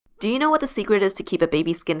Do you know what the secret is to keep a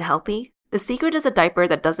baby's skin healthy? The secret is a diaper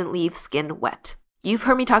that doesn't leave skin wet. You've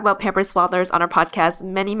heard me talk about Pampers Swaddlers on our podcast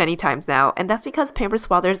many times now, and that's because Pampers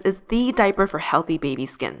Swaddlers is the diaper for healthy baby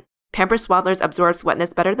skin. Pampers Swaddlers absorbs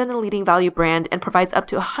wetness better than the leading value brand and provides up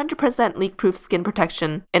to 100% leak-proof skin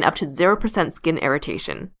protection and up to 0% skin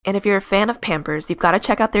irritation. And if you're a fan of Pampers, you've got to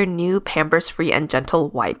check out their new Pampers Free and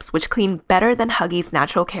Gentle wipes, which clean better than Huggies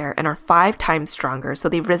Natural Care and are 5 times stronger, so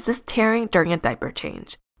they resist tearing during a diaper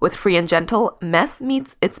change. With Free and Gentle, mess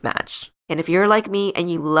meets its match. And if you're like me and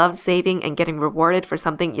you love saving and getting rewarded for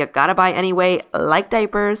something you gotta buy anyway, like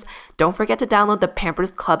diapers, don't forget to download the Pampers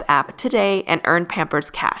Club app today and earn Pampers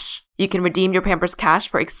Cash. You can redeem your Pampers Cash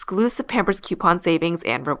for exclusive Pampers coupon savings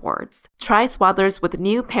and rewards. Try Swaddlers with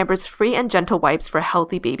new Pampers Free and Gentle wipes for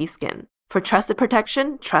healthy baby skin. For trusted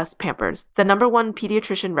protection, trust Pampers, the #1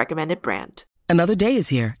 pediatrician recommended brand. Another day is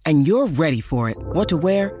here, and you're ready for it. What to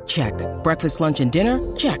wear? Check. Breakfast, lunch, and dinner?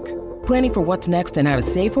 Check. Planning for what's next and how to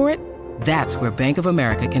save for it? That's where Bank of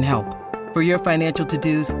America can help. For your financial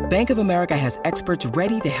to-dos, Bank of America has experts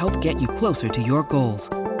ready to help get you closer to your goals.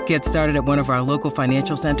 Get started at one of our local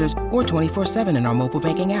financial centers or 24/7 in our mobile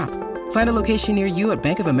banking app. Find a location near you at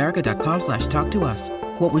bankofamerica.com/talktous.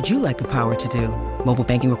 What would you like the power to do? Mobile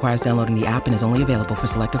banking requires downloading the app and is only available for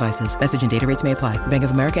select devices. Message and data rates may apply. Bank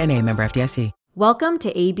of America N.A., member FDIC. Welcome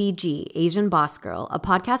to ABG, Asian Boss Girl, a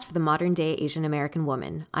podcast for the modern-day Asian American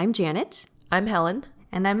woman. I'm Janet. I'm Helen.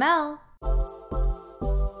 And I'm Mel.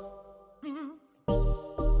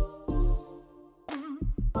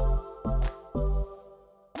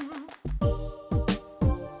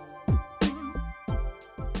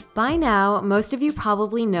 By now, most of you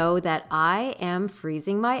probably know that I am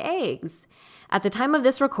freezing my eggs. At the time of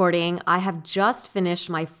this recording, I have just finished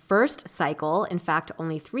my first cycle, in fact,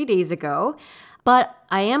 only 3 days ago, but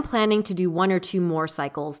I am planning to do 1 or 2 more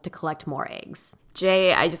cycles to collect more eggs.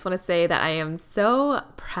 Jay, I just want to say that I am so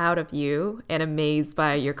proud of you and amazed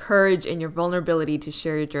by your courage and your vulnerability to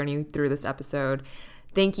share your journey through this episode.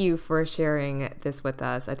 Thank you for sharing this with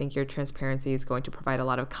us. I think your transparency is going to provide a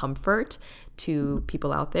lot of comfort to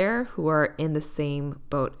people out there who are in the same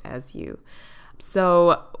boat as you.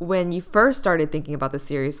 So when you first started thinking about this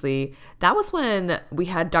seriously, that was when we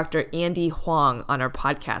had Dr. Andy Huang on our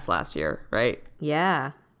podcast last year, right? Yeah,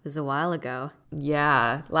 it was a while ago.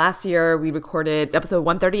 Yeah. Last year, we recorded episode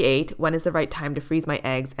 138, When is the Right Time to Freeze My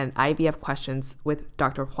Eggs, and IVF Questions with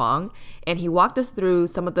Dr. Huang. And he walked us through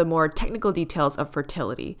some of the more technical details of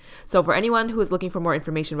fertility. So for anyone who is looking for more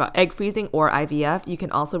information about egg freezing or IVF, you can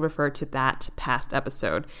also refer to that past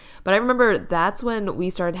episode. But I remember that's when we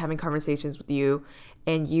started having conversations with you,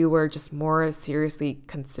 and you were just more seriously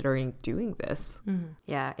considering doing this. Mm-hmm.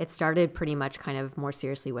 Yeah, it started pretty much kind of more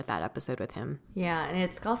seriously with that episode with him. Yeah, and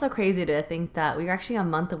it's also crazy to think that we're actually a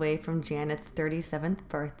month away from Janet's 37th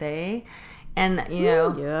birthday. And, you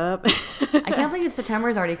know, Yep. I can't believe September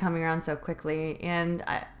is already coming around so quickly. And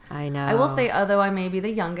I know. I will say, although I may be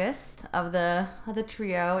the youngest of the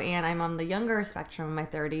trio, and I'm on the younger spectrum in my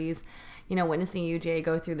 30s, you know, witnessing you, Jay,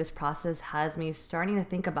 go through this process has me starting to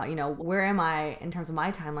think about, you know, where am I in terms of my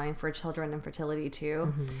timeline for children and fertility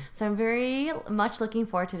too. Mm-hmm. So I'm very much looking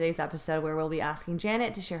forward to today's episode where we'll be asking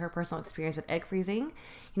Janet to share her personal experience with egg freezing,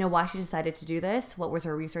 you know, why she decided to do this, what was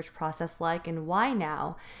her research process like, and why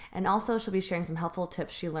now. And also she'll be sharing some helpful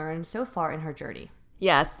tips she learned so far in her journey.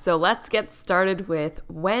 Yes, so let's get started with,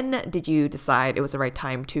 when did you decide it was the right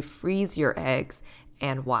time to freeze your eggs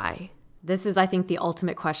and why? This is, I think, the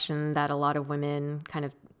ultimate question that a lot of women kind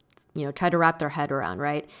of, you know, try to wrap their head around,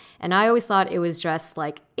 right? And I always thought it was just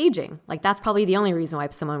like aging. Like that's probably the only reason why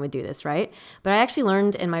someone would do this, right? But I actually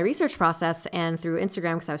learned in my research process and through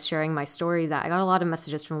Instagram, because I was sharing my story, that I got a lot of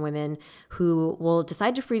messages from women who will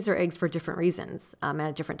decide to freeze their eggs for different reasons and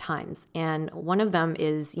at different times. And one of them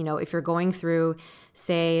is, you know, if you're going through,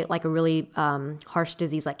 say, like a really harsh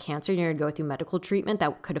disease like cancer, you're going to go through medical treatment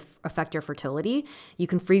that could affect your fertility, you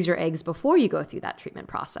can freeze your eggs before you go through that treatment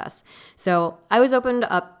process. So I was opened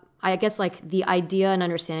up, I guess, like the idea and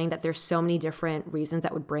understanding that there's so many different reasons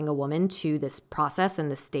that would bring a woman to this process and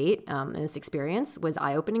this state and this experience was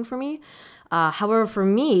eye-opening for me. However, for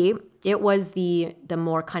me, it was the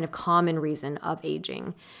more kind of common reason of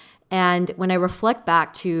aging. And when I reflect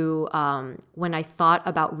back to when I thought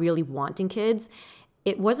about really wanting kids,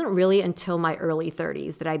 it wasn't really until my early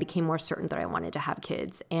 30s that I became more certain that I wanted to have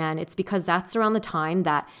kids. And it's because that's around the time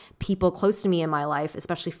that people close to me in my life,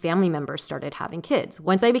 especially family members, started having kids.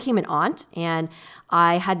 Once I became an aunt and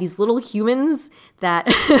I had these little humans that,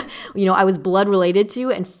 I was blood related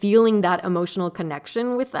to, and feeling that emotional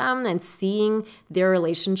connection with them and seeing their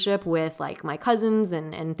relationship with like my cousins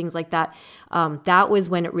and things like that, that was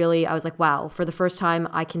when I was like, wow, for the first time,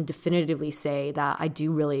 I can definitively say that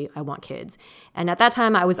I want kids. And at that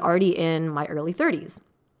time, I was already in my early 30s.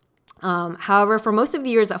 However, for most of the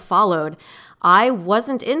years that followed, I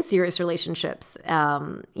wasn't in serious relationships.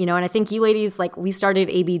 And I think you ladies, like, we started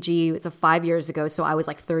ABG, it was 5 years ago. So I was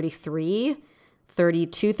like 33.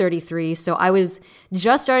 So I was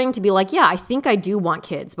just starting to be like, yeah, I think I do want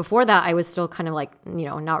kids. Before that, I was still kind of like,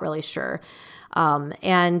 not really sure.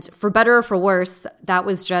 And for better or for worse, that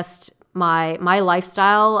was just my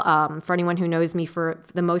lifestyle. For anyone who knows me for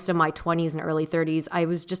the most of my 20s and early 30s,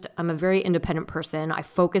 I'm a very independent person. I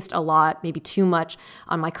focused a lot, maybe too much,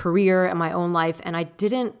 on my career and my own life, and I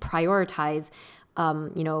didn't prioritize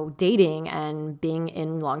dating and being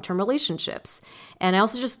in long-term relationships. And I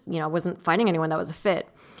also just, wasn't finding anyone that was a fit.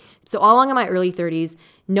 So all along in my early 30s,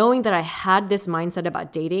 knowing that I had this mindset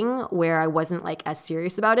about dating where I wasn't like as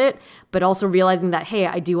serious about it, but also realizing that, hey,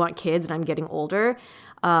 I do want kids and I'm getting older,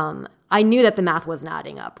 I knew that the math wasn't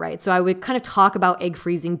adding up, right? So I would kind of talk about egg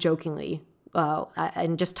freezing jokingly,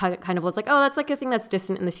 and just kind of was like, oh, that's like a thing that's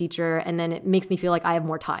distant in the future. And then it makes me feel like I have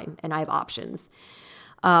more time and I have options.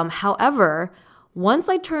 However, once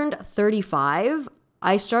I turned 35,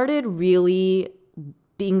 I started really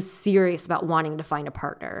being serious about wanting to find a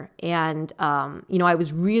partner. And, I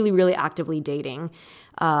was really, really actively dating,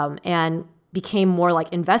 and became more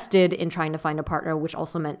like invested in trying to find a partner, which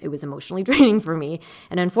also meant it was emotionally draining for me.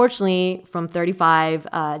 And unfortunately, from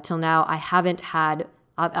 35 till now,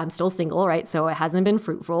 I'm still single, right? So it hasn't been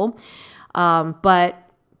fruitful. But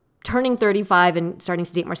turning 35 and starting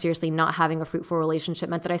to date more seriously, not having a fruitful relationship,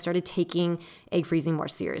 meant that I started taking egg freezing more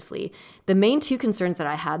seriously. The main two concerns that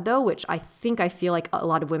I had, though, which I feel like a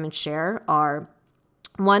lot of women share, are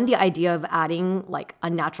one, the idea of adding like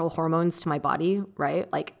unnatural hormones to my body,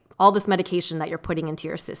 right? Like all this medication that you're putting into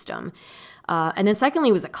your system. And then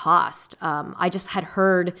secondly was the cost. I just had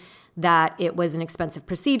heard that it was an expensive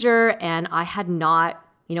procedure, and I had not,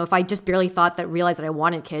 if I just barely realized that I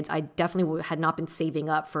wanted kids, I definitely had not been saving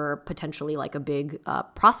up for potentially like a big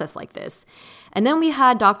process like this. And then we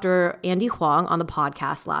had Dr. Andy Huang on the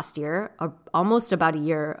podcast last year, almost about a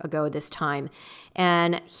year ago this time.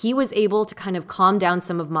 And he was able to kind of calm down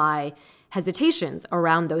some of my hesitations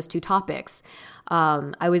around those two topics.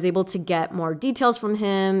 I was able to get more details from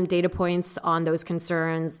him, data points on those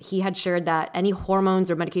concerns. He had shared that any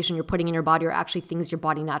hormones or medication you're putting in your body are actually things your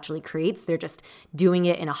body naturally creates. They're just doing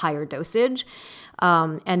it in a higher dosage.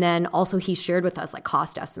 And then also he shared with us like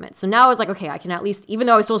cost estimates. So now I was like, okay, I can at least, even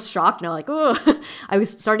though I was still shocked and like, oh, I was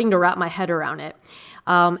starting to wrap my head around it.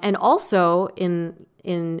 And also in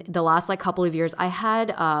the last like couple of years, I had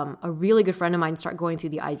a really good friend of mine start going through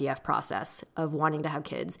the IVF process of wanting to have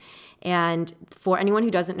kids. And for anyone who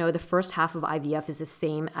doesn't know, the first half of IVF is the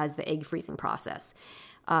same as the egg freezing process.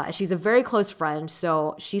 She's a very close friend,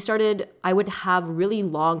 so I would have really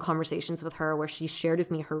long conversations with her where she shared with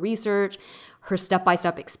me her research, her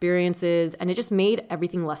step-by-step experiences, and it just made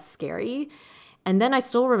everything less scary. And then I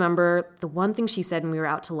still remember the one thing she said when we were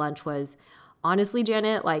out to lunch was, honestly,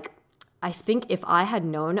 Janet, like, I think if I had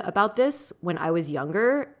known about this when I was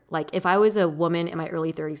younger, like if I was a woman in my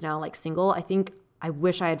early 30s now, like single, I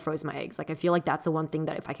wish I had frozen my eggs. Like I feel like that's the one thing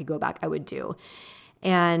that if I could go back, I would do.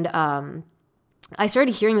 And I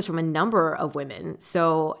started hearing this from a number of women.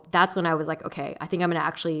 So that's when I was like, okay, I think I'm going to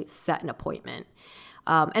actually set an appointment.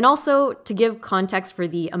 And also to give context for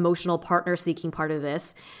the emotional partner seeking part of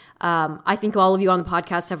this, I think all of you on the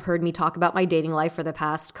podcast have heard me talk about my dating life for the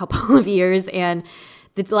past couple of years. And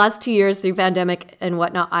the last 2 years through pandemic and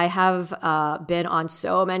whatnot, I have been on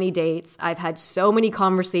so many dates. I've had so many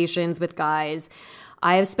conversations with guys.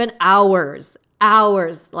 I have spent hours,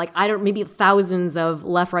 like maybe thousands of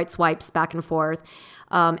left-right swipes back and forth.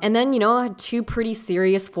 And then, I had 2 pretty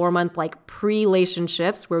serious 4-month like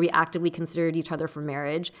pre-relationships where we actively considered each other for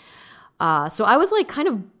marriage. So I was like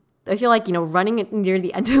I feel like, running near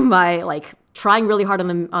the end of my like trying really hard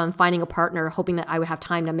on finding a partner, hoping that I would have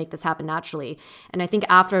time to make this happen naturally. And I think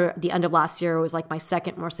after the end of last year, it was like my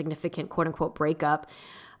second more significant quote unquote breakup.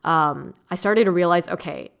 I started to realize,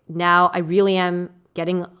 okay, now I really am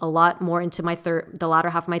getting a lot more into the latter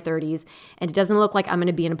half of my 30s, and it doesn't look like I'm going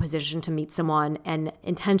to be in a position to meet someone and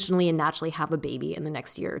intentionally and naturally have a baby in the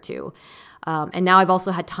next year or two. And now I've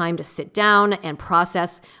also had time to sit down and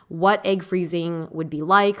process what egg freezing would be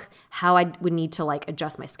like, how I would need to like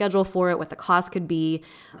adjust my schedule for it, what the cost could be.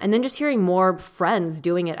 And then just hearing more friends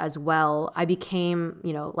doing it as well, I became,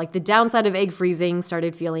 like the downside of egg freezing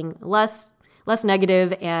started feeling less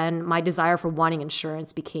negative, and my desire for wanting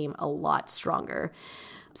insurance became a lot stronger.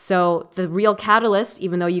 So the real catalyst,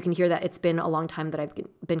 even though you can hear that it's been a long time that I've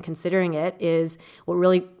been considering it, is what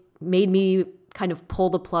really made me kind of pull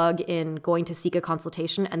the plug in going to seek a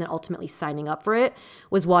consultation and then ultimately signing up for it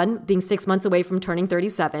was, one, being 6 months away from turning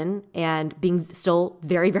 37 and being still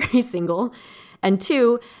very, very single. And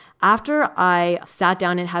two, after I sat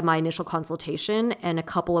down and had my initial consultation and a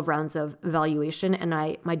couple of rounds of evaluation, and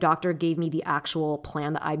my doctor gave me the actual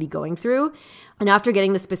plan that I'd be going through. And after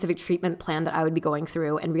getting the specific treatment plan that I would be going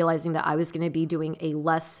through and realizing that I was going to be doing a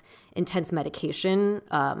less intense medication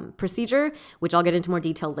procedure, which I'll get into more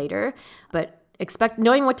detail later, but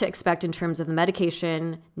knowing what to expect in terms of the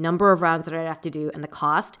medication, number of rounds that I'd have to do, and the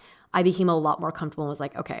cost, I became a lot more comfortable and was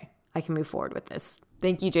like, okay, I can move forward with this.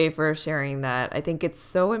 Thank you, Jay, for sharing that. I think it's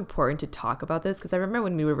so important to talk about this because I remember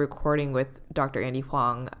when we were recording with Dr. Andy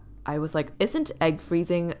Huang, I was like, isn't egg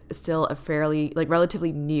freezing still a fairly,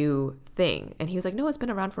 relatively new thing? And he was like, no, it's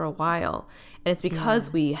been around for a while. And it's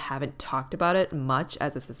because we haven't talked about it much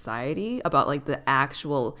as a society, about the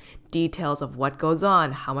actual details of what goes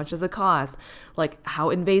on, how much does it cost, how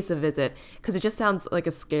invasive is it? Because it just sounds like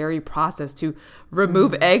a scary process to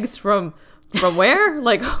remove eggs from where?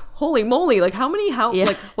 Holy moly,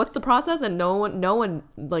 what's the process? And no one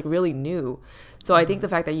really knew. So I think the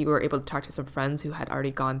fact that you were able to talk to some friends who had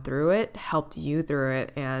already gone through it helped you through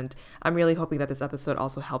it. And I'm really hoping that this episode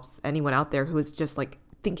also helps anyone out there who is just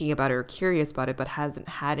thinking about it or curious about it, but hasn't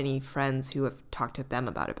had any friends who have talked to them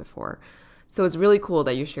about it before. So it's really cool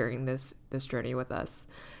that you're sharing this journey with us.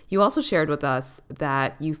 You also shared with us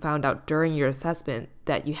that you found out during your assessment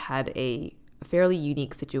that you had a fairly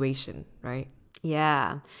unique situation, right?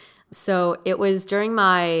 Yeah. So it was during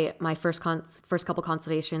my first couple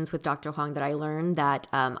consultations with Dr. Huang that I learned that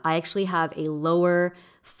I actually have a lower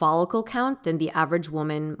follicle count than the average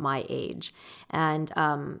woman my age. And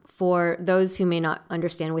for those who may not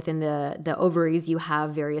understand, within the ovaries, you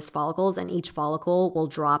have various follicles, and each follicle will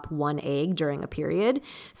drop one egg during a period.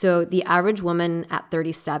 So the average woman at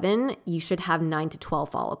 37, you should have 9 to 12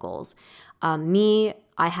 follicles.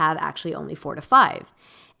 I have actually only 4 to 5.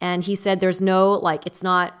 And he said there's no, it's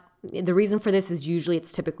not, the reason for this is usually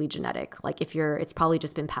it's typically genetic. It's probably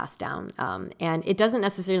just been passed down. And it doesn't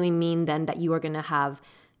necessarily mean then that you won't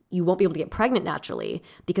be able to get pregnant naturally,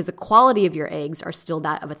 because the quality of your eggs are still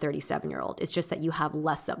that of a 37-year-old. It's just that you have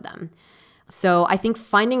less of them. So I think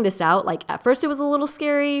finding this out, at first it was a little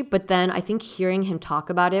scary, but then I think hearing him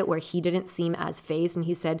talk about it where he didn't seem as fazed, and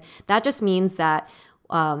he said, that just means that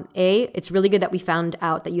it's really good that we found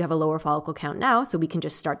out that you have a lower follicle count now, so we can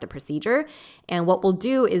just start the procedure. And what we'll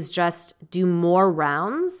do is just do more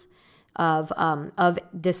rounds of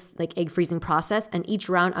this egg freezing process. And each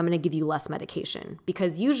round, I'm going to give you less medication,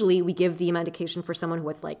 because usually we give the medication for someone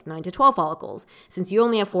with 9 to 12 follicles. Since you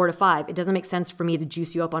only have 4 to 5, it doesn't make sense for me to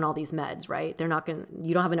juice you up on all these meds, right?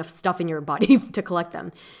 You don't have enough stuff in your body to collect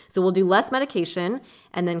them. So we'll do less medication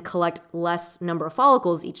and then collect less number of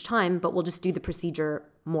follicles each time, but we'll just do the procedure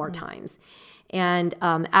more times. And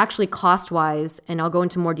actually cost-wise, and I'll go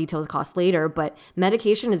into more detail of the cost later, but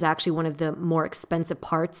medication is actually one of the more expensive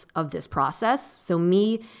parts of this process. So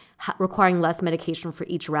me requiring less medication for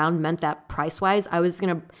each round meant that price-wise, I was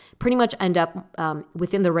going to pretty much end up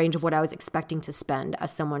within the range of what I was expecting to spend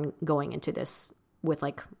as someone going into this with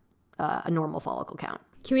a normal follicle count.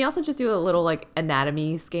 Can we also just do a little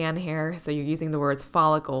anatomy scan here? So you're using the words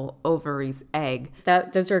follicle, ovaries, egg.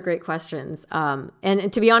 Those are great questions.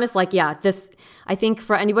 And to be honest, I think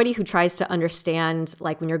for anybody who tries to understand,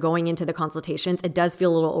 when you're going into the consultations, it does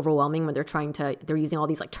feel a little overwhelming when they're using all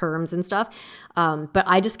these terms and stuff. But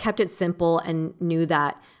I just kept it simple and knew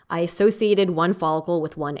that I associated one follicle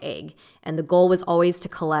with one egg. And the goal was always to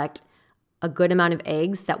collect a good amount of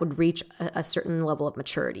eggs that would reach a certain level of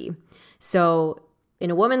maturity. So in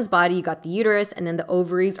a woman's body, you got the uterus, and then the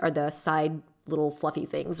ovaries are the side little fluffy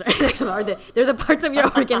things. Right? They're the parts of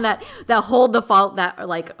your organ that hold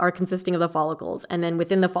that are consisting of the follicles, and then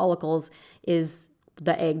within the follicles is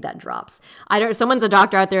the egg that drops. Someone's a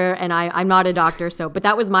doctor out there, and I'm not a doctor, but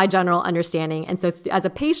that was my general understanding. And so as a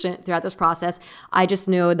patient throughout this process, I just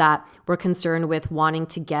know that we're concerned with wanting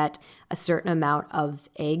to get a certain amount of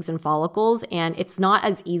eggs and follicles, and it's not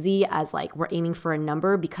as easy as we're aiming for a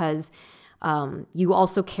number, because you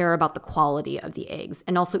also care about the quality of the eggs.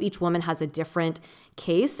 And also each woman has a different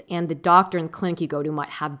case, and the doctor and clinic you go to might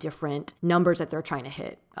have different numbers that they're trying to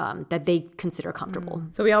hit that they consider comfortable.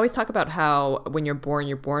 So we always talk about how when you're born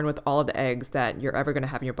with all of the eggs that you're ever going to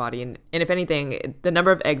have in your body. And if anything, the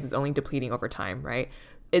number of eggs is only depleting over time, right?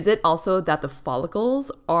 Is it also that the follicles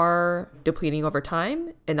are depleting over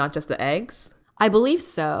time and not just the eggs? I believe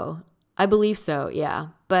so. Yeah.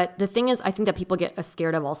 But the thing is, I think that people get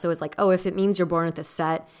scared of also is like, oh, if it means you're born with a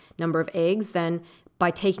set number of eggs, then by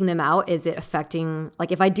taking them out, is it affecting,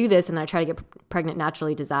 like if I do this and I try to get pregnant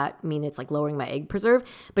naturally, does that mean it's like lowering my egg preserve?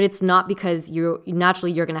 But it's not, because you're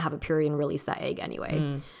going to have a period and release that egg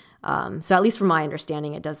anyway. So at least from my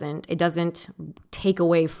understanding, it doesn't take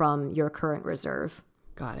away from your current reserve.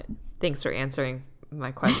 Got it. Thanks for answering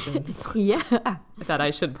my questions. Yeah. That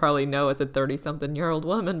I should probably know as a 30-something-year-old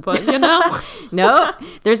woman, but No,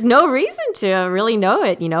 there's no reason to really know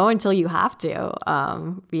it, until you have to.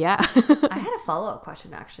 Yeah. I had a follow-up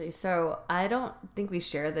question, actually. So I don't think we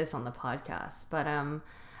share this on the podcast, but I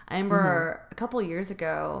remember a couple years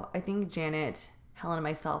ago, I think Janet, Helen, and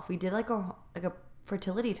myself, we did like a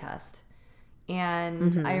fertility test.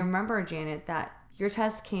 And I remember, Janet, that your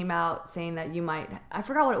test came out saying that you might, I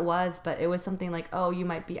forgot what it was, but it was something like, oh, you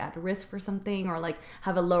might be at risk for something, or like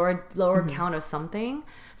have a lower count of something.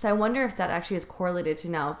 So I wonder if that actually is correlated to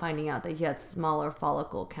now finding out that you had smaller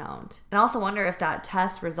follicle count. And I also wonder if that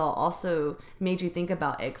test result also made you think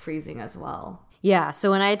about egg freezing as well. Yeah. So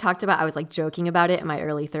when I talked about, I was like joking about it in my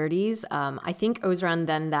early 30s. I think it was around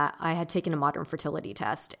then that I had taken a modern fertility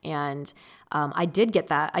test, and I did get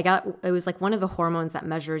that. It was like one of the hormones that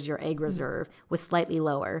measures your egg reserve was slightly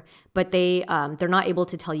lower, but they're not able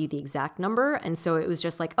to tell you the exact number. And so it was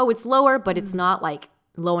just like, oh, it's lower, but it's not like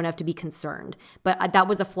low enough to be concerned. But that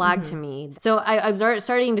was a flag to me. So I was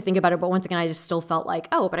starting to think about it, but once again, I just still felt like,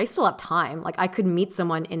 oh, but I still have time. Like I could meet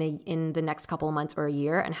someone in the next couple of months or a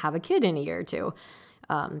year and have a kid in a year or two.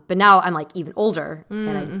 But now I'm like even older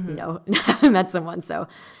and I met someone. So,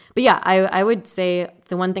 but yeah, I would say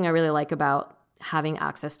the one thing I really like about having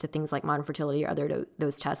access to things like modern fertility or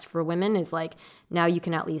those tests for women is like, now you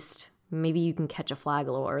can at least, maybe you can catch a flag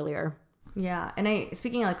a little earlier. Yeah. And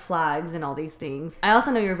speaking of like flags and all these things, I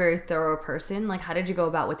also know you're a very thorough person. Like, how did you go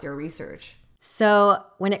about with your research? So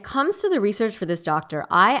when it comes to the research for this doctor,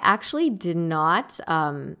 I actually did not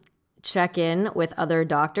check in with other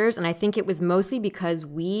doctors. And I think it was mostly because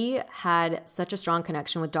we had such a strong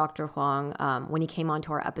connection with Dr. Huang when he came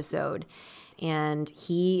onto our episode. And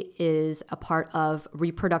he is a part of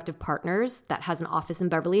Reproductive Partners that has an office in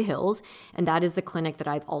Beverly Hills. And that is the clinic that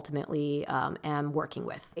I've ultimately am working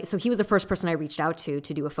with. So he was the first person I reached out to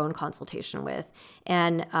do a phone consultation with.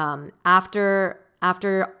 And after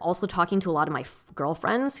also talking to a lot of my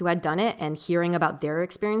girlfriends who had done it and hearing about their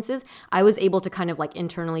experiences, I was able to kind of like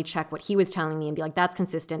internally check what he was telling me and be like, that's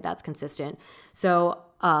consistent. So,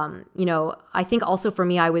 I think also for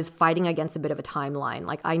me, I was fighting against a bit of a timeline.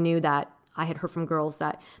 Like I knew that I had heard from girls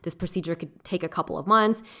that this procedure could take a couple of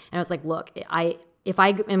months. And I was like, look, if I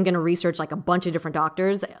am going to research like a bunch of different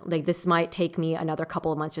doctors, like this might take me another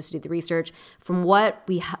couple of months just to do the research. From what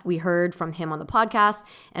we heard from him on the podcast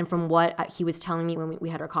and from what he was telling me when we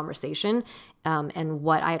had our conversation and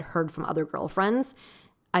what I had heard from other girlfriends,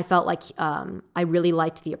 I felt like I really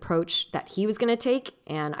liked the approach that he was going to take,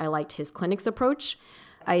 and I liked his clinic's approach.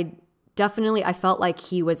 I felt like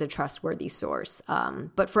he was a trustworthy source.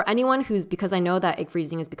 But for anyone because I know that egg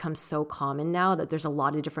freezing has become so common now that there's a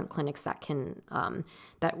lot of different clinics that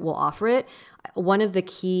will offer it. One of the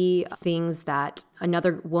key things that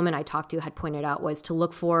another woman I talked to had pointed out was to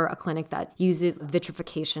look for a clinic that uses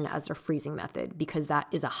vitrification as their freezing method, because that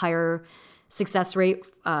is a higher success rate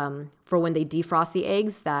for when they defrost the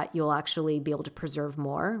eggs, that you'll actually be able to preserve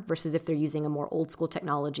more, versus if they're using a more old school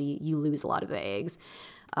technology, you lose a lot of the eggs.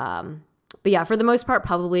 But yeah, for the most part,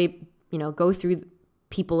 probably, go through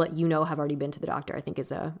people that have already been to the doctor, I think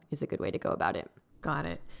is a good way to go about it. Got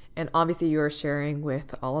it. And obviously you are sharing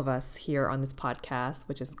with all of us here on this podcast,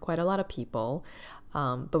 which is quite a lot of people.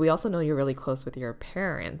 But we also know you're really close with your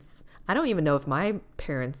parents. I don't even know if my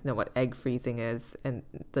parents know what egg freezing is and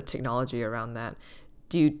the technology around that.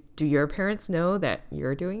 Do your parents know that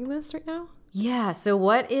you're doing this right now? Yeah. So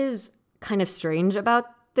what is kind of strange about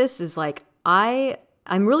this is like,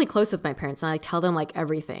 I'm really close with my parents and I tell them like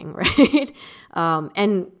everything, right?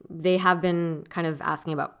 And they have been kind of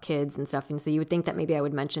asking about kids and stuff. And so you would think that maybe I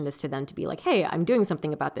would mention this to them to be like, hey, I'm doing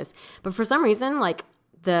something about this. But for some reason, like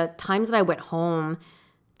the times that I went home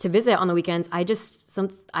to visit on the weekends, I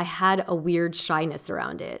had a weird shyness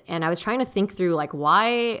around it. And I was trying to think through like,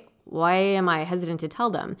 why am I hesitant to tell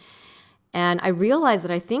them? And I realized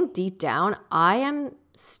that I think deep down, I am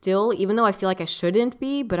still, even though I feel like I shouldn't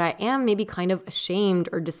be, but I am maybe kind of ashamed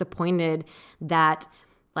or disappointed that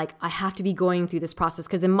like I have to be going through this process.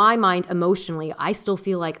 Because in my mind, emotionally, I still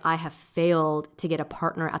feel like I have failed to get a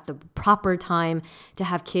partner at the proper time to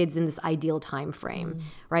have kids in this ideal time frame,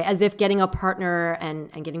 right? As if getting a partner and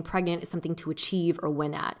getting pregnant is something to achieve or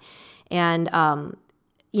win at. And,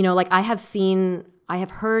 like I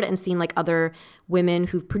have heard and seen like other women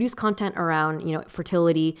who've produced content around,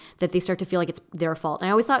 fertility, that they start to feel like it's their fault. And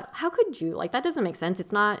I always thought, how could you? Like, that doesn't make sense.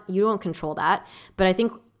 It's not, you don't control that. But I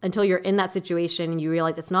think until you're in that situation and you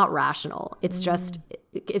realize it's not rational, it's just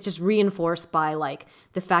reinforced by like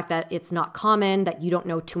the fact that it's not common, that you don't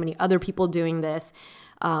know too many other people doing this.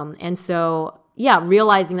 And so,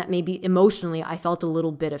 realizing that maybe emotionally I felt a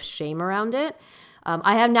little bit of shame around it.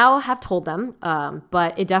 I have told them,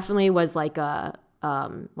 but it definitely was like how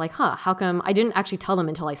come I didn't actually tell them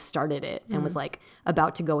until I started it and was like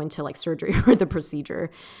about to go into like surgery for the procedure.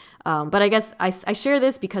 But I guess I share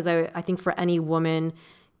this because I think for any woman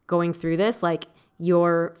going through this, like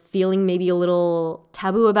you're feeling maybe a little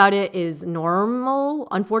taboo about it is normal,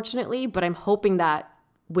 unfortunately, but I'm hoping that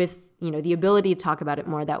with, the ability to talk about it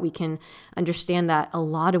more, that we can understand that a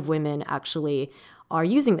lot of women actually are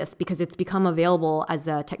using this because it's become available as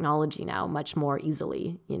a technology now much more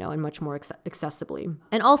easily, and much more accessibly.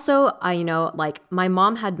 And also, like my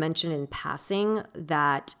mom had mentioned in passing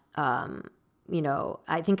that,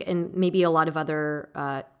 I think, and maybe a lot of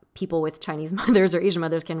other people with Chinese mothers or Asian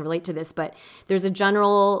mothers can relate to this, but there's a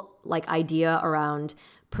general like idea around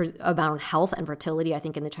health and fertility, I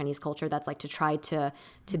think, in the Chinese culture, that's like to try to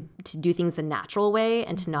do things the natural way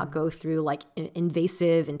and to not go through like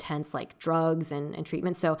invasive, intense like drugs and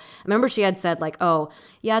treatments. So I remember she had said like, oh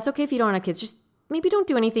yeah, it's okay if you don't have kids, just maybe don't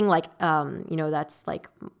do anything like, that's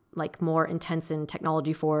like more intense in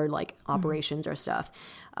technology forward, like operations or stuff.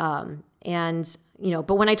 But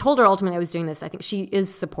when I told her ultimately I was doing this, I think she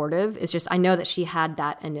is supportive. It's just, I know that she had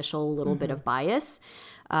that initial little bit of bias.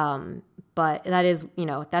 But that is,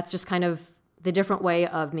 that's just kind of the different way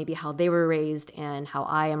of maybe how they were raised and how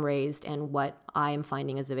I am raised and what I am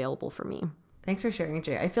finding is available for me. Thanks for sharing,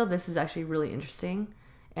 Jay. I feel this is actually really interesting.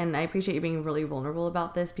 And I appreciate you being really vulnerable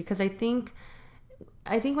about this because I think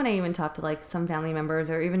when I even talk to like some family members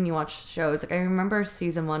or even you watch shows, like I remember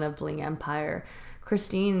season 1 of Bling Empire,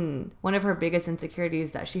 Christine, one of her biggest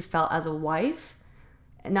insecurities that she felt as a wife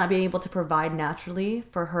and not being able to provide naturally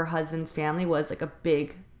for her husband's family was like a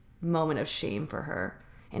big moment of shame for her,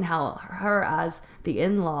 and how her as the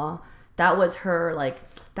in-law, that was her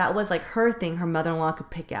thing her mother-in-law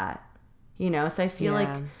could pick at, so I feel like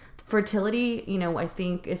fertility, I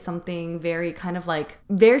think is something very kind of like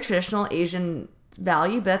very traditional Asian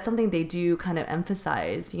value, but that's something they do kind of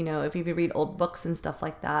emphasize, if you read old books and stuff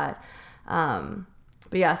like that. But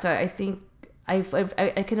yeah, so I think I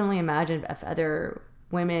can only imagine if other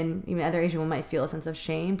women, even other Asian women, might feel a sense of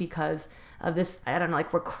shame because of this, I don't know,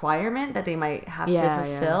 like requirement that they might have to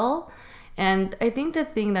fulfill. Yeah. And I think the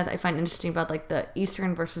thing that I find interesting about like the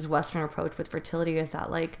Eastern versus Western approach with fertility is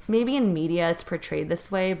that like maybe in media it's portrayed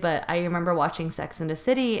this way, but I remember watching Sex and the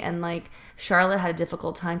City and like Charlotte had a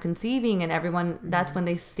difficult time conceiving and everyone, that's when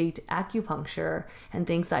they staked acupuncture and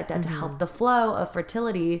things like that to help the flow of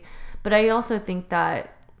fertility. But I also think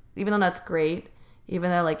that even though that's great, even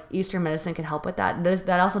though like Eastern medicine can help with that,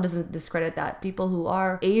 that also doesn't discredit that people who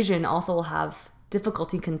are Asian also will have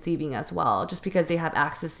difficulty conceiving as well, just because they have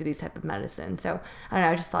access to these type of medicine. So I don't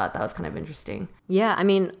know, I just thought that was kind of interesting. Yeah, I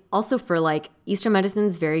mean, also for like Eastern medicine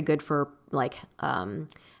is very good for like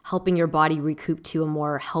helping your body recoup to a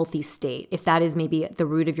more healthy state, if that is maybe the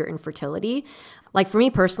root of your infertility. Like for me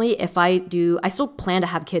personally, if I still plan to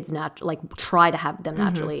have kids try to have them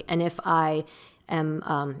naturally. And if I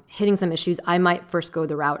am hitting some issues, I might first go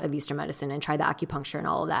the route of Eastern medicine and try the acupuncture and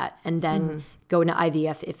all of that, and then go into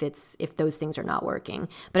IVF if those things are not working.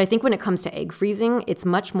 But I think when it comes to egg freezing, it's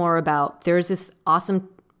much more about there's this awesome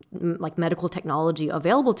like medical technology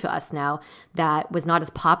available to us now that was not as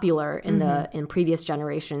popular in previous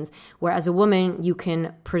generations, where as a woman you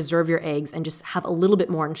can preserve your eggs and just have a little bit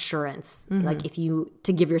more insurance, like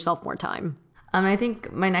to give yourself more time. I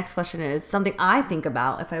think my next question is something I think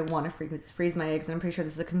about if I want to freeze my eggs, and I'm pretty sure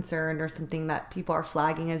this is a concern or something that people are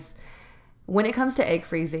flagging, is when it comes to egg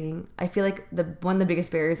freezing, I feel like one of the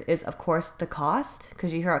biggest barriers is, of course, the cost,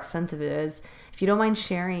 because you hear how expensive it is. If you don't mind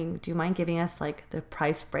sharing, do you mind giving us like the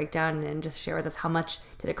price breakdown and just share with us how much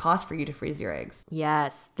did it cost for you to freeze your eggs?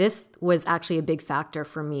 Yes, this was actually a big factor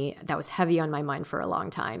for me that was heavy on my mind for a long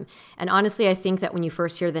time. And honestly, I think that when you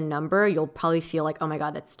first hear the number, you'll probably feel like, oh my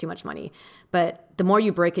God, that's too much money. But the more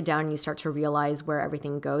you break it down and you start to realize where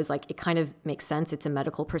everything goes, like it kind of makes sense. It's a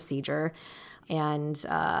medical procedure. And,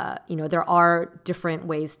 there are different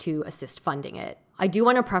ways to assist funding it. I do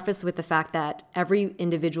want to preface with the fact that every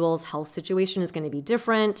individual's health situation is going to be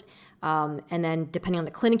different. And then depending on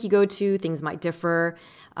the clinic you go to, things might differ.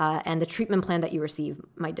 And the treatment plan that you receive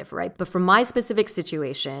might differ, right? But for my specific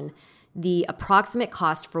situation, the approximate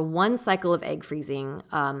cost for one cycle of egg freezing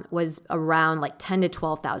was around like $10,000 to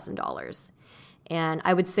 $12,000. And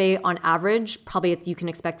I would say on average, probably you can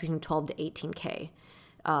expect between 12 to 18K.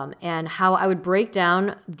 And how I would break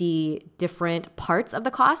down the different parts of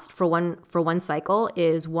the cost for one cycle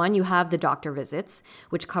is one, you have the doctor visits,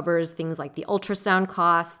 which covers things like the ultrasound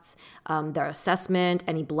costs, their assessment,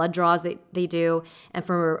 any blood draws they do. And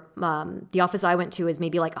for the office I went to is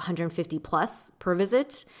maybe like 150 plus per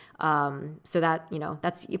visit. So that,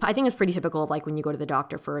 that's, I think it's pretty typical of like when you go to the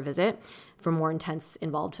doctor for a visit for more intense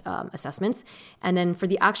involved assessments. And then for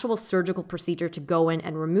the actual surgical procedure to go in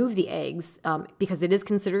and remove the eggs, because it is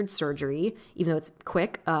considered surgery, even though it's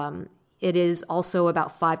quick, it is also about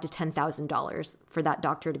 $5,000 to $10,000 for that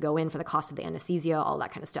doctor to go in for the cost of the anesthesia, all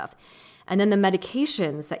that kind of stuff. And then the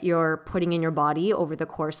medications that you're putting in your body over the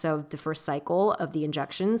course of the first cycle of the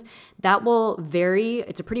injections, that will vary.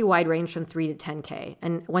 It's a pretty wide range from 3 to 10K.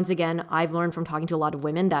 And once again, I've learned from talking to a lot of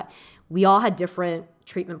women that we all had different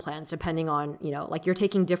treatment plans depending on, like you're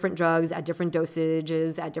taking different drugs at different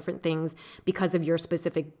dosages, at different things because of your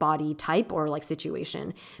specific body type or like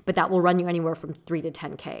situation. But that will run you anywhere from 3 to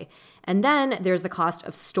 10K. And then there's the cost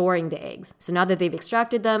of storing the eggs. So now that they've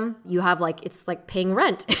extracted them, you have it's like paying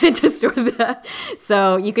rent to store them.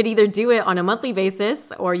 So you could either do it on a monthly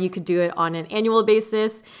basis or you could do it on an annual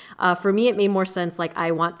basis. For me, it made more sense. Like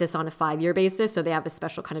I want this on a 5-year basis. So they have a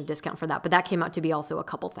special kind of discount for that. But that came out to be also a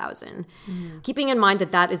couple thousand. Keeping in mind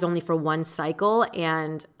that is only for one cycle.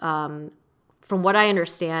 And from what I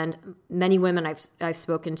understand, many women I've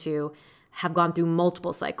spoken to have gone through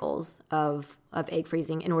multiple cycles of egg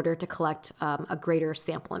freezing in order to collect a greater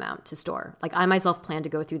sample amount to store. Like I myself plan to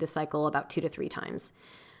go through the cycle about 2 to 3 times.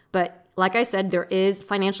 But like I said, there is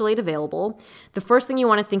financial aid available. The first thing you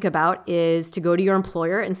want to think about is to go to your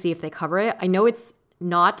employer and see if they cover it. I know it's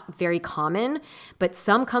not very common, but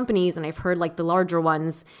some companies, and I've heard like the larger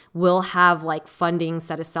ones, will have like funding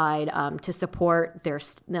set aside to support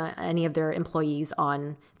any of their employees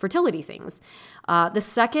on fertility things. The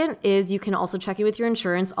second is you can also check in with your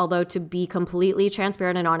insurance, although to be completely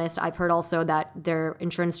transparent and honest, I've heard also that their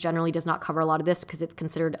insurance generally does not cover a lot of this because it's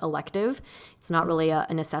considered elective. It's not really a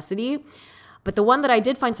necessity. But the one that I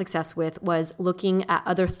did find success with was looking at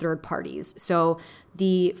other third parties. So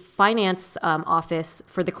the finance office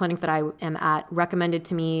for the clinic that I am at recommended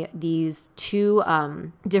to me these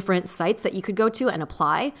 2 different sites that you could go to and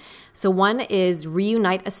apply. So one is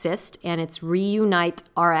Reunite Assist, and it's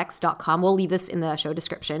reuniterx.com. We'll leave this in the show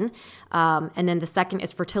description. And then the second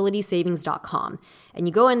is fertilitysavings.com. And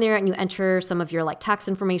you go in there and you enter some of your like tax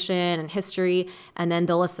information and history, and then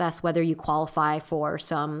they'll assess whether you qualify for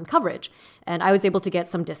some coverage. And I was able to get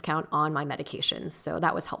some discount on my medications, so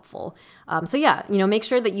that was helpful. Make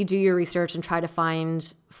sure that you do your research and try to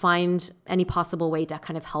find any possible way to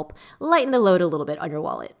kind of help lighten the load a little bit on your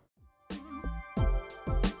wallet.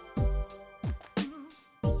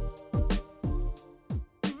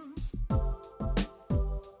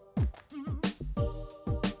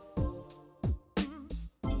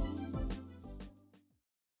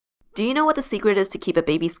 Do you know what the secret is to keep a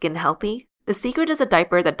baby's skin healthy? The secret is a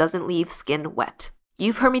diaper that doesn't leave skin wet.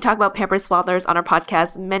 You've heard me talk about Pampers Swaddlers on our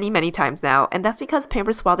podcast many, many times now, and that's because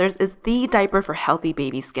Pampers Swaddlers is the diaper for healthy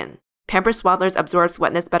baby skin. Pampers Swaddlers absorbs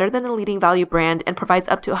wetness better than the leading value brand and provides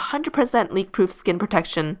up to 100% leak-proof skin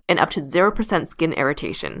protection and up to 0% skin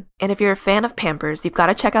irritation. And if you're a fan of Pampers, you've got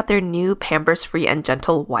to check out their new Pampers Free and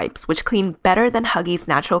Gentle wipes, which clean better than Huggies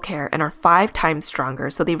Natural Care and are 5 times stronger,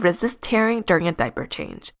 so they resist tearing during a diaper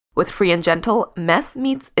change. With Free and Gentle, mess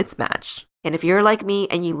meets its match. And if you're like me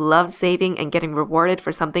and you love saving and getting rewarded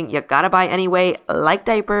for something you gotta buy anyway, like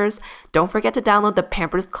diapers, don't forget to download the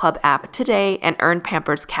Pampers Club app today and earn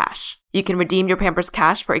Pampers Cash. You can redeem your Pampers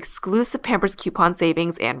Cash for exclusive Pampers coupon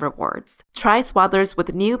savings and rewards. Try Swaddlers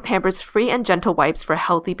with new Pampers Free and Gentle wipes for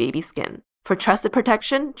healthy baby skin. For trusted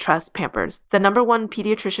protection, trust Pampers, the #1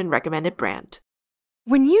 pediatrician recommended brand.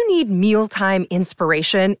 When you need mealtime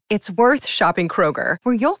inspiration, it's worth shopping Kroger,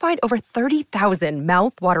 where you'll find over 30,000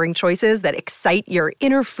 mouth-watering choices that excite your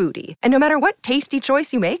inner foodie. And no matter what tasty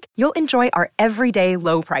choice you make, you'll enjoy our everyday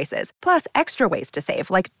low prices, plus extra ways to save,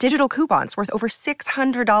 like digital coupons worth over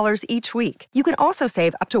 $600 each week. You can also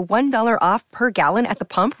save up to $1 off per gallon at the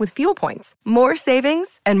pump with fuel points. More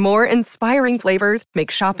savings and more inspiring flavors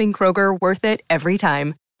make shopping Kroger worth it every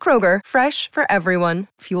time. Kroger, fresh for everyone.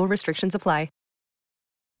 Fuel restrictions apply.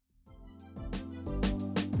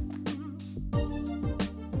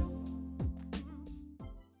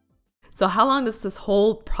 So how long does this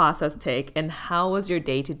whole process take, and how was your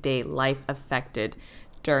day-to-day life affected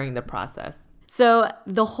during the process? So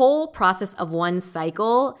the whole process of one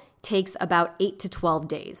cycle takes about 8 to 12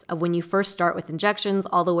 days of when you first start with injections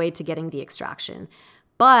all the way to getting the extraction.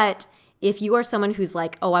 But if you are someone who's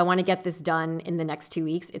like, oh, I want to get this done in the next 2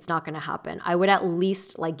 weeks, it's not going to happen. I would at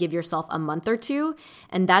least give yourself a month or two.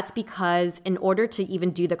 And that's because in order to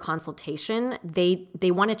even do the consultation, they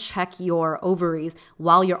want to check your ovaries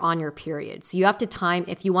while you're on your period. So you have to time,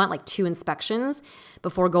 if you want 2 inspections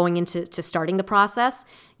before going into starting the process,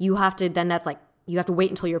 you have to, then that's you have to wait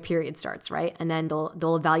until your period starts, right? And then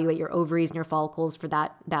they'll evaluate your ovaries and your follicles for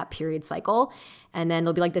that period cycle. And then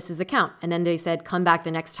they'll be like, this is the count. And then they said, come back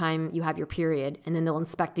the next time you have your period. And then they'll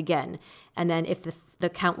inspect again. And then if the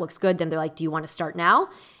count looks good, then they're like, do you want to start now?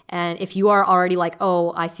 And if you are already like,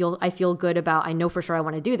 oh, I feel good about, I know for sure I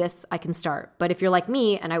want to do this, I can start. But if you're like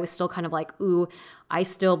me, and I was still kind of like, ooh, I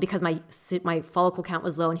still, because my follicle count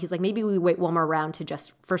was low, and he's like, maybe we wait one more round to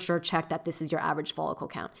just for sure check that this is your average follicle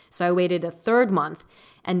count. So I waited a third month,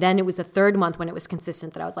 and then it was the third month when it was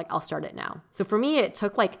consistent that I was like, I'll start it now. So for me, it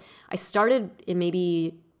took I started in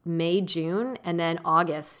maybe May, June, and then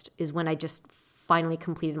August is when I just finally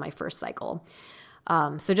completed my first cycle.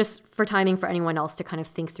 So just for timing for anyone else to kind of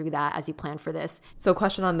think through that as you plan for this. So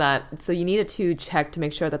question on that. So you needed to check to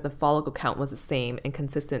make sure that the follicle count was the same and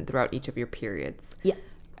consistent throughout each of your periods.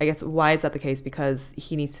 Yes. I guess, why is that the case? Because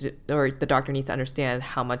he needs to, or the doctor needs to understand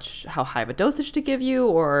how high of a dosage to give you,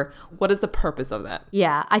 or what is the purpose of that?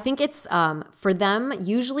 Yeah, I think it's, for them,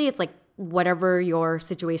 usually it's whatever your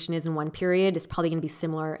situation is in one period is probably going to be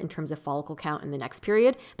similar in terms of follicle count in the next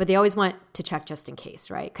period, but they always want to check just in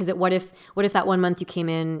case, right? Because what if that one month you came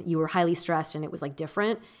in, you were highly stressed and it was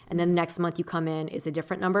different, and then the next month you come in is a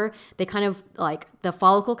different number. They kind of the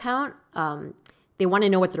follicle count, they want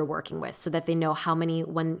to know what they're working with so that they know how many,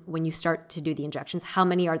 when you start to do the injections, how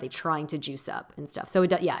many are they trying to juice up and stuff. So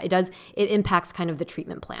it impacts kind of the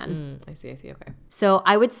treatment plan. I see. Okay. So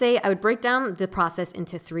I would break down the process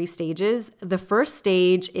into 3 stages. The first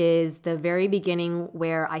stage is the very beginning,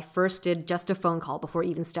 where I first did just a phone call before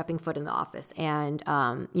even stepping foot in the office, and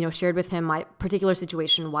shared with him my particular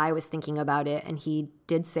situation, why I was thinking about it. And he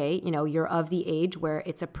did say, you're of the age where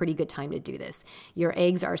it's a pretty good time to do this. Your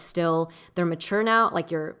eggs are still, they're mature now,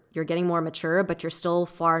 you're getting more mature, but you're still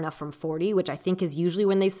far enough from 40, which I think is usually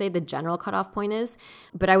when they say the general cutoff point is.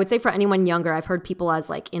 But I would say for anyone younger, I've heard people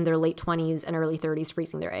as in their late 20s and early 30s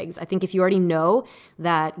freezing their eggs. I think if you already know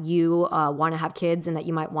that you want to have kids and that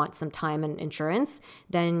you might want some time and insurance,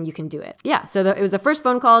 then you can do it. Yeah, so it was the first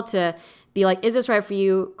phone call to be like, is this right for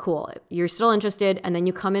you? Cool. You're still interested. And then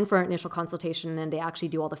you come in for an initial consultation, and then they actually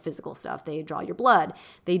do all the physical stuff. They draw your blood.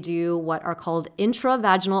 They do what are called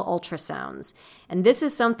intravaginal ultrasounds. And this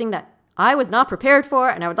is something that I was not prepared for,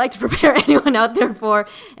 and I would like to prepare anyone out there for,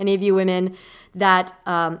 any of you women, that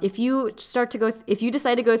if you decide to go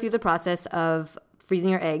through the process of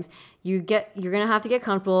freezing your eggs, you're going to have to get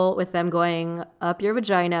comfortable with them going up your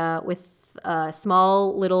vagina with a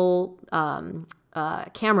small little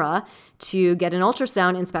camera to get an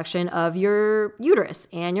ultrasound inspection of your uterus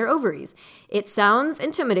and your ovaries. It sounds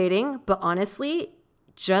intimidating, but honestly,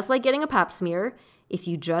 just like getting a pap smear, if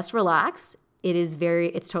you just relax,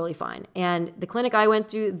 it's totally fine. And the clinic I went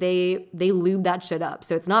to, they lube that shit up.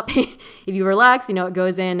 So it's not, if you relax, it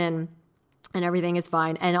goes in and everything is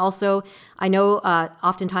fine. And also, I know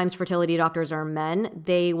oftentimes fertility doctors are men.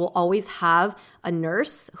 They will always have a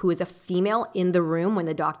nurse who is a female in the room when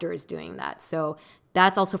the doctor is doing that. So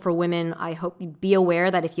that's also for women. I hope you be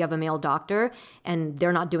aware that if you have a male doctor and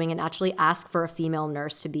they're not doing it naturally, ask for a female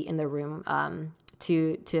nurse to be in the room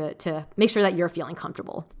to make sure that you're feeling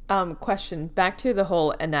comfortable. Question, back to the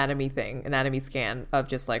whole anatomy scan of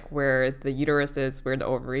just where the uterus is, where the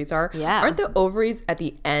ovaries are. Yeah. Aren't the ovaries at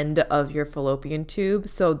the end of your fallopian tube?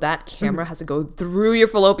 So that camera has to go through your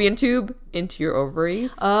fallopian tube into your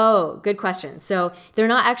ovaries? Oh, good question. So they're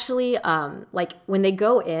not actually, when they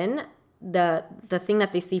go in, the thing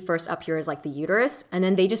that they see first up here is like the uterus, and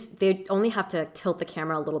then they only have to tilt the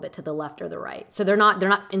camera a little bit to the left or the right. So they're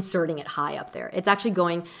not inserting it high up there. It's actually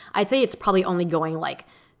going, I'd say it's probably only going like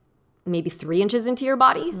maybe 3 inches into your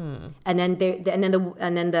body. And then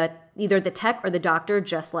either the tech or the doctor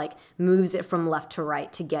just like moves it from left to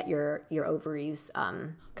right to get your ovaries.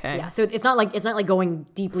 Okay. Yeah. So it's not like going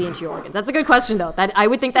deeply into your organs. That's a good question though. That I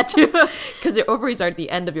would think that too. Because your ovaries are at the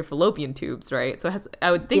end of your fallopian tubes, right? So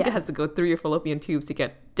I would think it has to go through your fallopian tubes to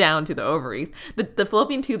get down to the ovaries. The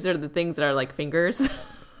fallopian tubes are the things that are like fingers.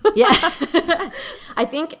 Yeah. I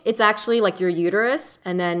think it's actually like your uterus,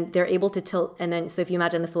 and then they're able to tilt, and then so if you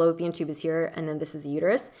imagine the fallopian tube is here and then this is the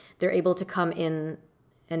uterus, they're able to come in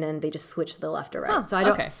and then they just switch to the left or right. So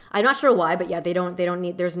I'm not sure why, but yeah, they don't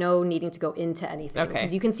need, there's no needing to go into anything. Okay.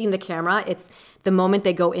 Because you can see in the camera, it's the moment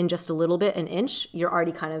they go in just a little bit, an inch, you're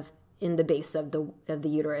already kind of in the base of the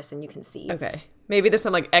uterus and you can see. Okay. Maybe there's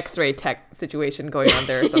some like X-ray tech situation going on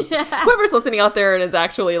there. So whoever's listening out there and is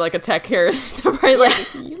actually like a tech here is probably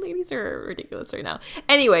like, you ladies are ridiculous right now.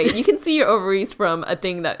 Anyway, you can see your ovaries from a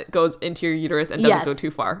thing that goes into your uterus and doesn't go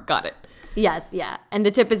too far. Got it. Yes, yeah. And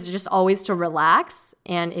the tip is just always to relax,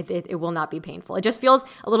 and it will not be painful. It just feels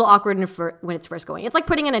a little awkward when it's first going. It's like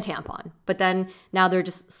putting in a tampon, but then now they're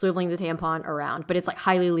just swiveling the tampon around, but it's like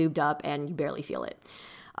highly lubed up and you barely feel it.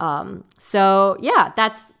 So yeah,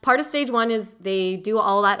 that's part of stage 1 is they do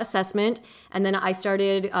all that assessment. And then I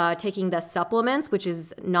started taking the supplements, which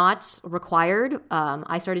is not required.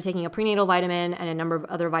 I started taking a prenatal vitamin and a number of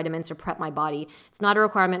other vitamins to prep my body. It's not a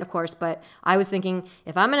requirement, of course, but I was thinking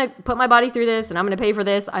if I'm going to put my body through this and I'm going to pay for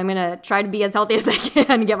this, I'm going to try to be as healthy as I can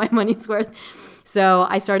and get my money's worth. So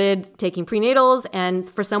I started taking prenatals, and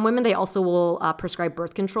for some women, they also will prescribe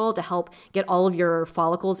birth control to help get all of your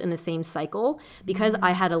follicles in the same cycle. Because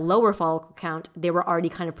I had a lower follicle count, they were already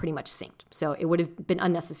kind of pretty much synced. So it would have been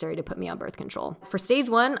unnecessary to put me on birth control. For stage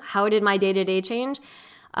 1, how did my day-to-day change?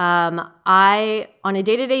 I, on a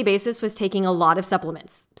day-to-day basis, was taking a lot of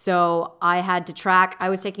supplements. So I had to track, I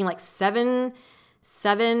was taking like seven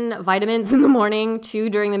vitamins in the morning, 2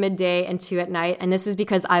 during the midday, and 2 at night. And this is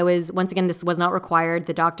because once again, this was not required.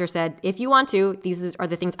 The doctor said, if you want to, these are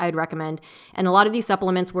the things I would recommend. And a lot of these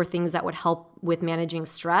supplements were things that would help with managing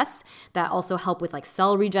stress, that also help with like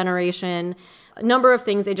cell regeneration, a number of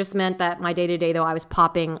things. It just meant that my day-to-day, though, I was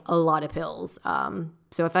popping a lot of pills.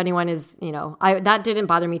 So if anyone is, that didn't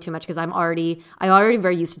bother me too much because I'm already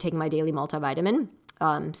very used to taking my daily multivitamin.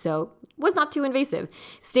 So was not too invasive.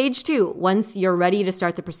 Stage 2, once you're ready to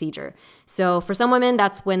start the procedure. So for some women,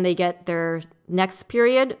 that's when they get their next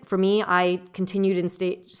period. For me, I continued in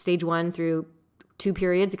stage 1 through 2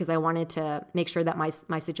 periods because I wanted to make sure that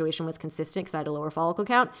my situation was consistent because I had a lower follicle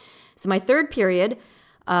count. So my 3rd period,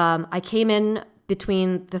 I came in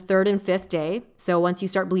between the 3rd and 5th day. So once you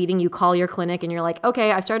start bleeding, you call your clinic and you're like,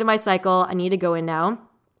 okay, I've started my cycle. I need to go in now.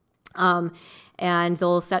 And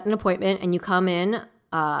they'll set an appointment and you come in.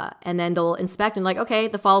 And then they'll inspect and like, okay,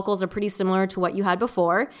 the follicles are pretty similar to what you had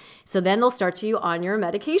before. So then they'll start you on your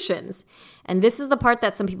medications. And this is the part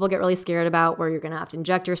that some people get really scared about, where you're going to have to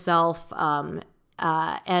inject yourself. And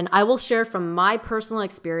I will share from my personal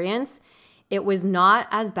experience, it was not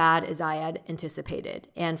as bad as I had anticipated.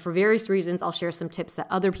 And for various reasons, I'll share some tips that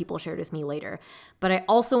other people shared with me later. But I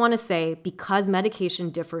also want to say, because medication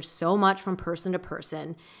differs so much from person to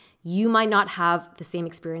person, you might not have the same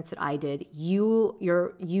experience that I did. You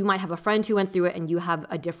might have a friend who went through it and you have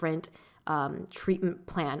a different treatment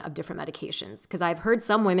plan of different medications. Because I've heard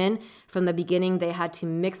some women from the beginning, they had to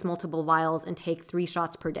mix multiple vials and take 3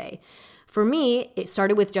 shots per day. For me, it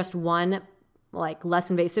started with just one like less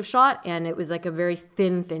invasive shot, and it was like a very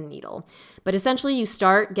thin needle. But essentially you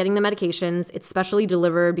start getting the medications. It's specially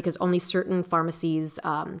delivered because only certain pharmacies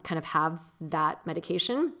kind of have that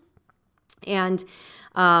medication. And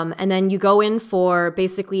then you go in for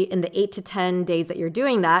basically in the 8 to 10 days that you're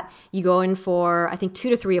doing that, you go in for, I think, 2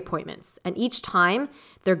 to 3 appointments. And each time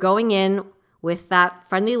they're going in with that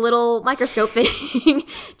friendly little microscope thing,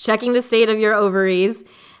 checking the state of your ovaries,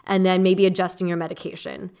 and then maybe adjusting your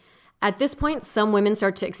medication. At this point, some women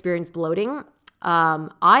start to experience bloating. I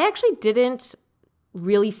actually didn't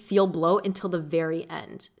really feel bloat until the very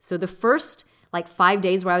end. So the first 5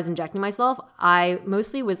 days where I was injecting myself, I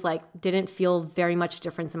mostly was didn't feel very much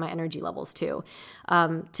difference in my energy levels too.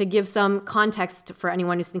 To give some context for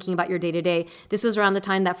anyone who's thinking about your day-to-day, this was around the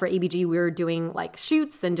time that for ABG we were doing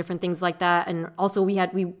shoots and different things like that. And also we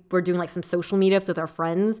were doing some social meetups with our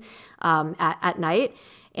friends at night.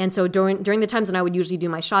 And so during the times when I would usually do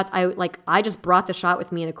my shots, I just brought the shot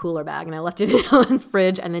with me in a cooler bag and I left it in Ellen's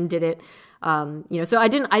fridge and then did it So I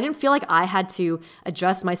didn't feel like I had to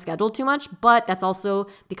adjust my schedule too much, but that's also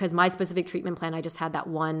because my specific treatment plan, I just had that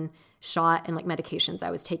one shot and like medications I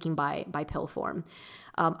was taking by pill form.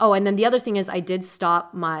 And then the other thing is I did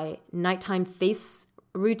stop my nighttime face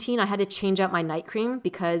routine. I had to change out my night cream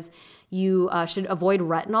because you should avoid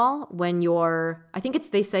retinol when I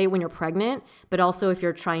think they say when you're pregnant, but also if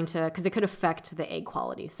you're trying to, because it could affect the egg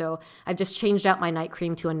quality. So I've just changed out my night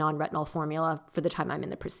cream to a non-retinol formula for the time I'm in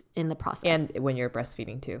the process. And when you're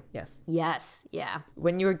breastfeeding too, yes. Yes, yeah.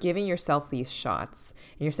 When you were giving yourself these shots,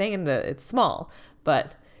 and you're saying it's small,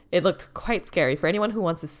 but it looked quite scary. For anyone who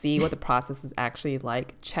wants to see what the process is actually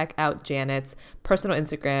like, check out Janet's personal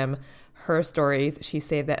Instagram, her stories. She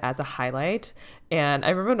saved that as a highlight. And I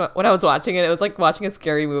remember when I was watching it, it was like watching a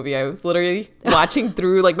scary movie. I was literally watching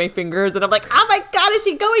through like my fingers and I'm like, oh my God, is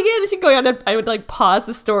she going in? Is she going on? And I would like pause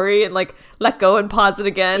the story and like let go and pause it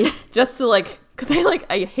again just to like, because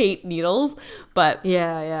I hate needles. But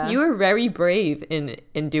yeah, you were very brave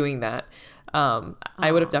in doing that.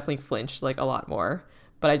 I would have definitely flinched like a lot more.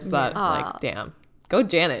 But I just thought like, damn, go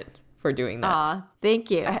Janet for doing that.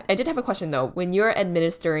 Thank you. I did have a question though. When you're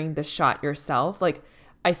administering the shot yourself, like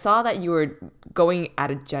I saw that you were going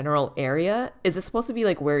at a general area. Is it supposed to be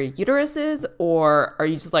like where your uterus is, or are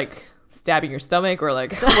you just like stabbing your stomach, or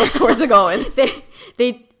like where's it going?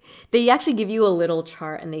 They actually give you a little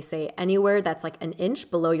chart and they say anywhere that's like an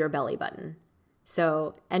inch below your belly button.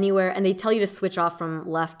 So anywhere, and they tell you to switch off from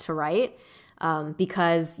left to right.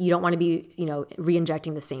 Because you don't want to be,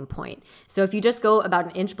 re-injecting the same point. So if you just go about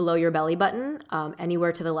an inch below your belly button,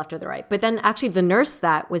 anywhere to the left or the right. But then actually the nurse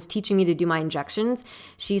that was teaching me to do my injections,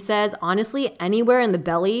 she says, honestly, anywhere in the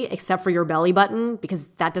belly except for your belly button, because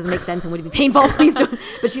that doesn't make sense and would be painful, please don't.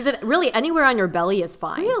 But she said, really, anywhere on your belly is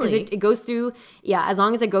fine. Really? Because it goes through, as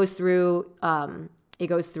long as it goes through... it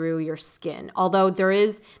goes through your skin. Although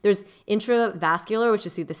there's intravascular, which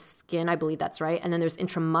is through the skin, I believe that's right. And then there's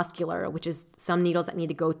intramuscular, which is some needles that need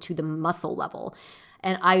to go to the muscle level.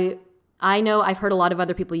 And I know I've heard a lot of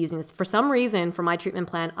other people using this. For some reason, for my treatment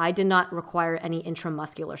plan, I did not require any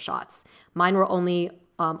intramuscular shots. Mine were only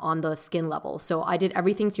on the skin level. So I did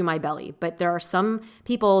everything through my belly. But there are some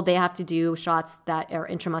people, they have to do shots that are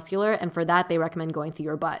intramuscular. And for that, they recommend going through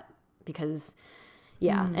your butt because...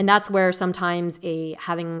 Yeah, and that's where sometimes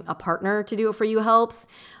having a partner to do it for you helps,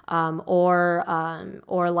 or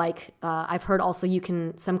I've heard also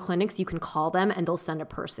some clinics you can call them and they'll send a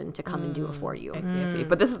person to come and do it for you. I see.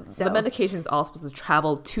 But the medication is all supposed to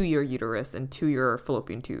travel to your uterus and to your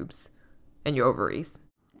fallopian tubes and your ovaries.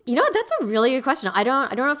 That's a really good question. I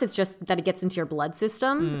don't know if it's just that it gets into your blood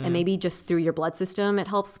system and maybe just through your blood system it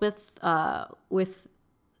helps with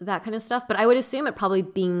that kind of stuff. But I would assume it probably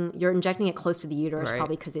you're injecting it close to the uterus, right.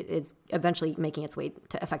 Probably because it is eventually making its way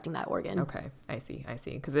to affecting that organ. Okay, I see.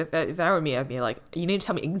 Because if that were me, I'd be like, you need to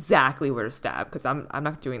tell me exactly where to stab because I'm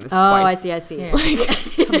not doing this twice. Oh, I see. Yeah.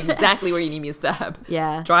 Tell me exactly where you need me to stab.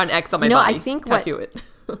 Yeah. Draw an X on my body. Tattoo it.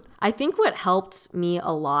 I think what helped me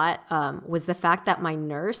a lot was the fact that my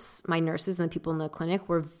nurses and the people in the clinic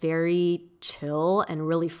were very chill and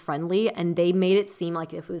really friendly, and they made it seem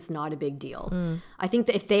like it was not a big deal. I think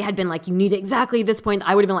that if they had been like, you need exactly this point,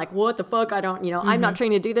 I would have been like, what the fuck? I don't, I'm not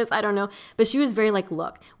trained to do this. I don't know. But she was very like,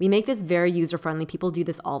 look, we make this very user-friendly. People do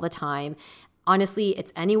this all the time. Honestly,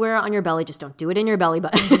 it's anywhere on your belly. Just don't do it in your belly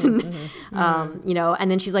button.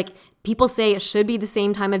 And then she's like, people say it should be the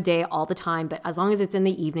same time of day all the time, but as long as it's in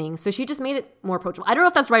the evening. So she just made it more approachable. I don't know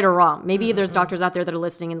if that's right or wrong. Maybe there's doctors out there that are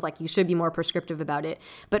listening and it's like, you should be more prescriptive about it.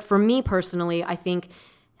 But for me personally, I think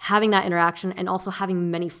having that interaction and also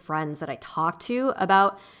having many friends that I talked to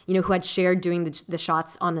about, who had shared doing the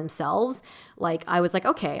shots on themselves, like I was like,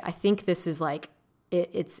 okay, I think this is like,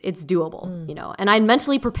 it's doable, and I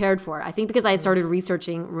mentally prepared for it. I think because I had started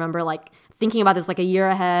researching, remember, like thinking about this like a year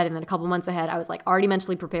ahead and then a couple months ahead, I was like already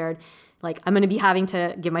mentally prepared. Like I'm going to be having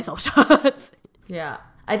to give myself shots. Yeah.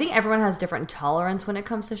 I think everyone has different tolerance when it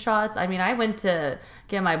comes to shots. I mean, I went to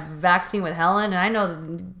get my vaccine with Helen and I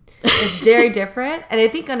know it's very different. And I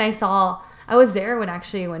think I was there when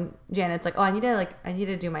Janet's like, oh, I need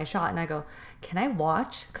to do my shot. And I go, can I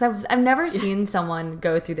watch? Because I've never seen someone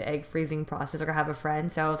go through the egg freezing process or have a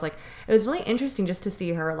friend. So I was like, it was really interesting just to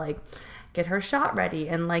see her like get her shot ready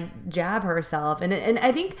and like jab herself. And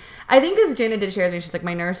I think as Janet did share with me, she's like,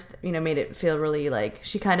 my nurse, made it feel really like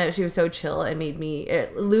she was so chill and made me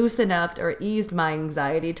loosen up or eased my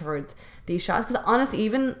anxiety towards these shots. Because honestly,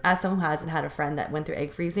 even as someone who hasn't had a friend that went through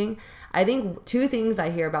egg freezing, I think two things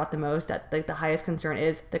I hear about the most that like the highest concern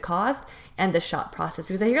is the cost and the shot process.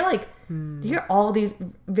 Because I hear hear all these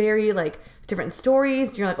very like different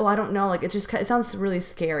stories. You're like, oh, I don't know. Like it sounds really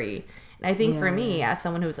scary. And I think for me, as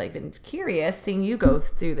someone who's like been curious, seeing you go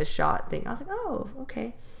through the shot thing, I was like, oh,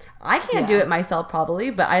 okay. I can't do it myself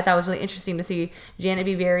probably, but I thought it was really interesting to see Janet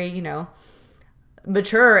be very, you know,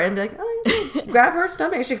 mature and be like, oh, grab her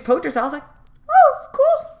stomach. She poked herself. I was like, oh,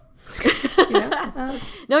 cool. You know?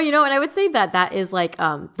 No, you know, and I would say that is like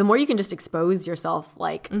the more you can just expose yourself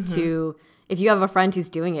like to, if you have a friend who's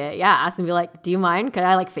doing it, ask them, be like, do you mind? Could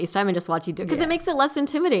I like FaceTime and just watch you do it? Because it makes it less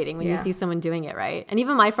intimidating when you see someone doing it, right? And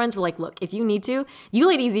even my friends were like, look, if you need to, you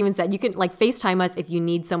ladies even said you can like FaceTime us if you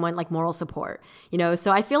need someone like moral support, you know?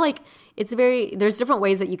 So I feel like there's different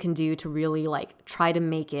ways that you can do to really like try to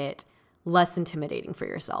make it less intimidating for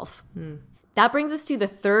yourself. That brings us to the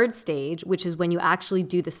third stage, which is when you actually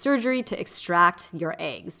do the surgery to extract your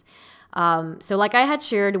eggs. So like I had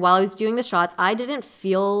shared while I was doing the shots, I didn't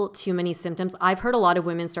feel too many symptoms. I've heard a lot of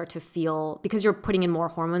women start to feel, because you're putting in more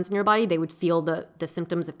hormones in your body, they would feel the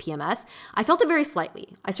symptoms of PMS. I felt it very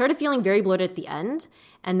slightly. I started feeling very bloated at the end.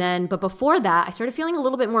 But before that, I started feeling a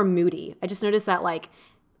little bit more moody. I just noticed that like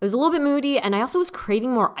it was a little bit moody, and I also was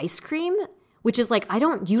craving more ice cream, which is like, I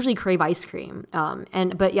don't usually crave ice cream.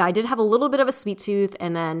 But I did have a little bit of a sweet tooth,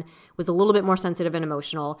 and then was a little bit more sensitive and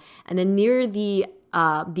emotional. And then near the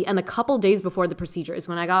couple days before the procedure is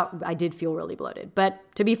when I did feel really bloated. But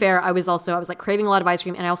to be fair, I was like craving a lot of ice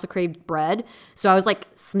cream, and I also craved bread. So I was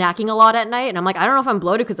like snacking a lot at night, and I'm like, I don't know if I'm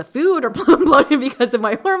bloated because of food or bloated because of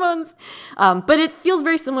my hormones. But it feels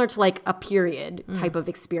very similar to like a period type of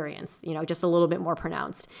experience, you know, just a little bit more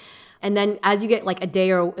pronounced. And then as you get like a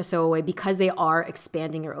day or so away, because they are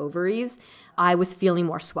expanding your ovaries, I was feeling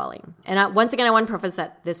more swelling. And once again, I want to preface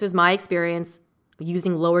that this was my experience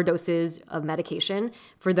using lower doses of medication.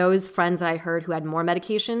 For those friends that I heard who had more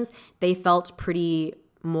medications, they felt pretty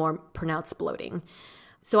more pronounced bloating.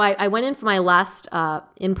 So I went in for my last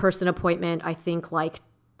in-person appointment, I think like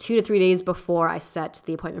 2 to 3 days before I set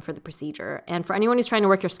the appointment for the procedure. And for anyone who's trying to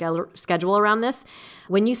work your schedule around this,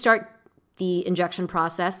 when you start the injection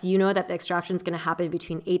process, you know that the extraction is going to happen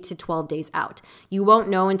between 8 to 12 days out. You won't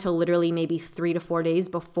know until literally maybe 3 to 4 days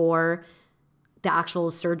before the actual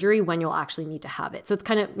surgery when you'll actually need to have it. So it's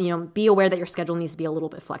kind of, you know, be aware that your schedule needs to be a little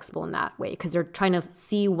bit flexible in that way, because they're trying to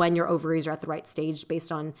see when your ovaries are at the right stage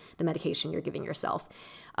based on the medication you're giving yourself.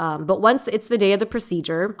 But once it's the day of the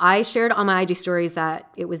procedure, I shared on my IG stories that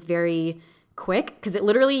it was very quick, because it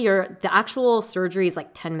literally, the actual surgery is like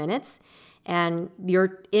 10 minutes. And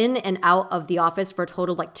you're in and out of the office for a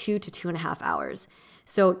total of like 2 to 2.5 hours.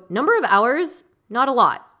 So number of hours, not a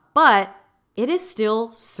lot, but it is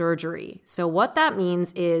still surgery. So what that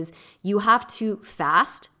means is you have to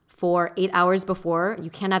fast for 8 hours before.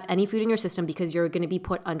 You can't have any food in your system because you're going to be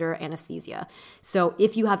put under anesthesia. So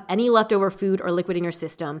if you have any leftover food or liquid in your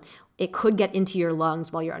system, it could get into your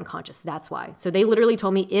lungs while you're unconscious. That's why. So they literally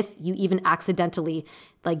told me if you even accidentally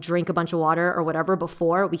like drink a bunch of water or whatever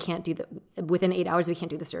before, we can't do within 8 hours, we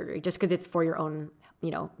can't do the surgery just because it's for your own,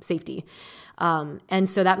 you know, safety. And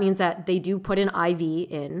so that means that they do put an IV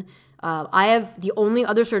in. The only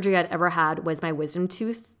other surgery I'd ever had was my wisdom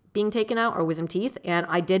tooth being taken out, or wisdom teeth. And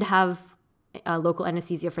I did have local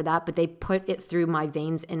anesthesia for that, but they put it through my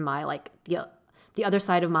veins in my, like the other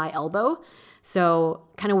side of my elbow. So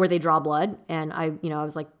kind of where they draw blood. And I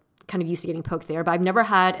was like kind of used to getting poked there, but I've never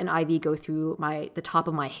had an IV go through the top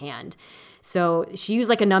of my hand. So she used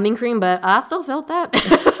like a numbing cream, but I still felt that.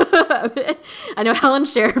 I know Helen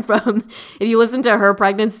shared from, if you listen to her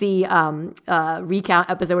pregnancy recount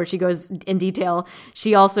episode where she goes in detail,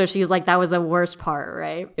 she was like, that was the worst part,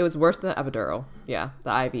 right? It was worse than the epidural. Yeah,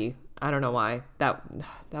 the IV. I don't know why. That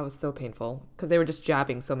was so painful because they were just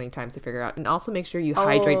jabbing so many times to figure out. And also make sure you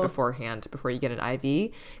hydrate beforehand before you get an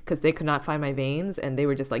IV, because they could not find my veins and they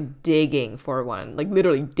were just like digging for one, like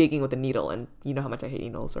literally digging with a needle. And you know how much I hate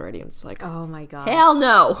needles already. I'm just like, oh my God. Hell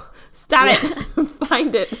no. Stop it.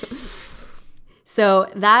 Find it. So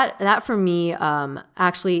that for me,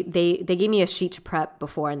 actually, they gave me a sheet to prep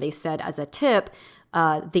before, and they said as a tip,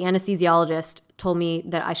 the anesthesiologist told me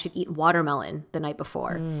that I should eat watermelon the night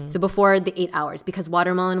before. So before the 8 hours, because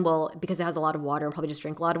watermelon because it has a lot of water and probably just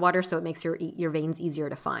drink a lot of water, so it makes your veins easier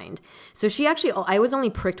to find. So I was only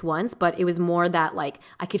pricked once, but it was more that like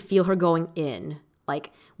I could feel her going in.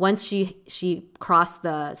 Like once she crossed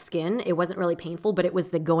the skin, it wasn't really painful, but it was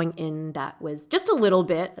the going in that was just a little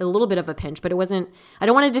bit of a pinch, but it wasn't, I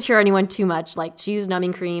don't want to deter anyone too much. Like she used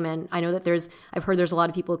numbing cream, and I know that I've heard there's a lot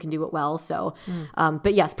of people who can do it well. So,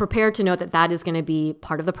 but yes, prepare to know that is going to be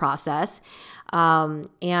part of the process.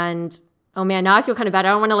 And oh man, now I feel kind of bad. I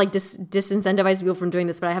don't want to like disincentivize people from doing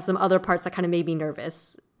this, but I have some other parts that kind of made me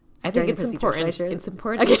nervous. I during think the it's procedure. important. Should I share? It's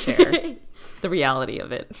important to share the reality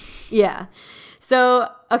of it. Yeah. So,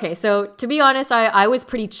 okay. So to be honest, I was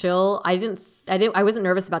pretty chill. I wasn't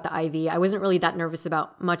nervous about the IV. I wasn't really that nervous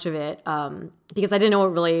about much of it because I didn't know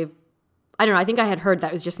what really, I don't know. I think I had heard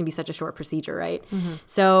that it was just going to be such a short procedure, right? Mm-hmm.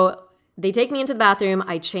 So they take me into the bathroom.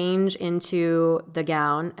 I change into the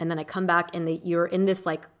gown and then I come back and you're in this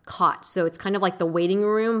like cot. So it's kind of like the waiting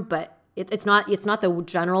room, but it's not the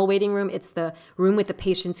general waiting room. It's the room with the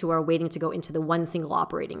patients who are waiting to go into the one single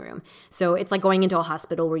operating room. So it's like going into a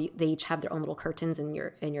hospital where they each have their own little curtains in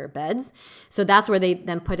your beds. So that's where they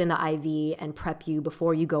then put in the IV and prep you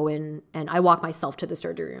before you go in. And I walk myself to the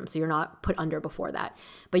surgery room, so you're not put under before that.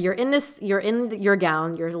 But you're in your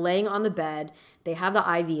gown. You're laying on the bed. They have the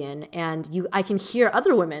IV in, and I can hear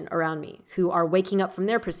other women around me who are waking up from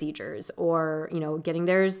their procedures or getting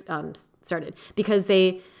theirs started because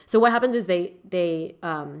So what happens is you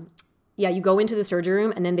go into the surgery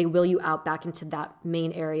room and then they wheel you out back into that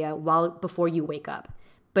main area before you wake up.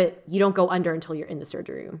 But you don't go under until you're in the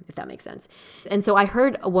surgery room, if that makes sense. And so I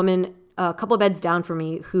heard a woman a couple of beds down from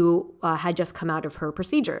me who had just come out of her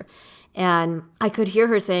procedure. And I could hear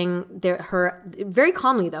her saying very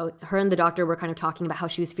calmly, though, her and the doctor were kind of talking about how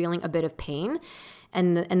she was feeling a bit of pain.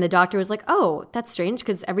 And the doctor was like, "Oh, that's strange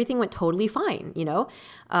because everything went totally fine,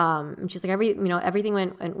 And she's like, everything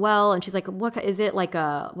went well. And she's like, "What is it like?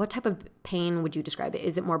 What type of pain would you describe it?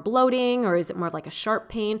 Is it more bloating or is it more like a sharp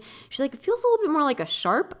pain?" She's like, "It feels a little bit more like a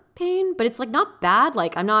sharp pain, but it's like not bad.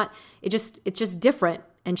 Like it's just different."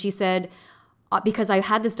 And she said, "Because I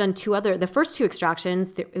had this done the first two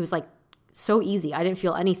extractions, it was like so easy. I didn't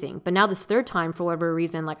feel anything. But now this third time, for whatever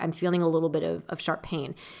reason, like I'm feeling a little bit of sharp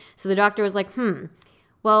pain." So the doctor was like,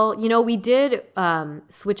 well, we did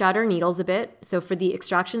switch out our needles a bit. So for the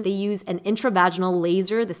extraction, they use an intravaginal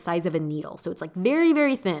laser the size of a needle. So it's like very,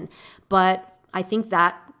 very thin. But I think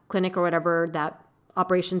that clinic or whatever, that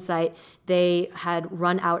operation site, they had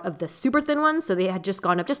run out of the super thin ones, so they had just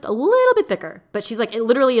gone up just a little bit thicker. But she's like, it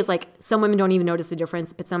literally is like some women don't even notice the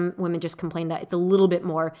difference, but some women just complain that it's a little bit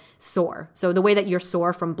more sore. So the way that you're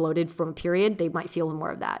sore from bloated from a period, they might feel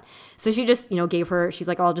more of that. So she just, gave her, she's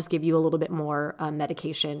like, "I'll just give you a little bit more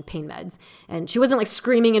medication, pain meds." And she wasn't like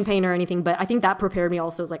screaming in pain or anything, but I think that prepared me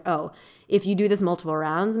also as like, oh, if you do this multiple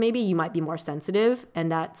rounds, maybe you might be more sensitive, and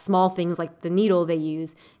that small things like the needle they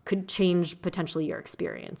use could change potentially your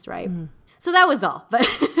experience, right? Mm. So that was all.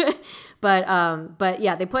 But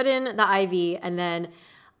yeah, they put in the IV, and then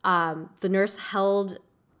the nurse held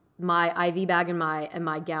my IV bag and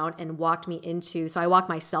my gown and walked me into. So I walked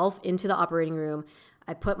myself into the operating room.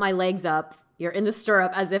 I put my legs up. You're in the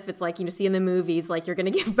stirrup as if it's like see in the movies, like you're gonna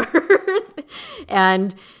give birth.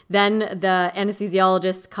 And then the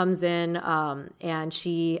anesthesiologist comes in, and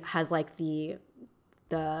she has like the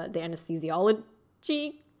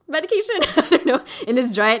anesthesiology medication, I don't know, in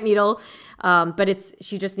this giant needle. But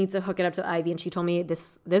she just needs to hook it up to the IV. And she told me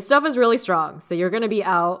this stuff is really strong. So you're going to be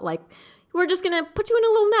out, like, we're just going to put you in a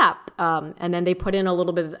little nap. And then they put in a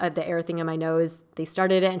little bit of the air thing in my nose. They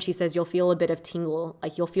started it, and she says, you'll feel a bit of tingle.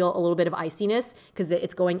 Like you'll feel a little bit of iciness because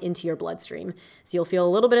it's going into your bloodstream. So you'll feel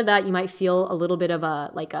a little bit of that. You might feel a little bit of I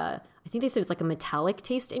think they said it's like a metallic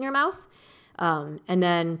taste in your mouth.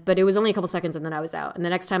 But it was only a couple seconds and then I was out. And the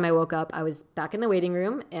next time I woke up, I was back in the waiting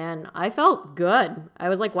room and I felt good. I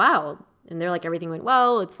was like, wow. And they're like, everything went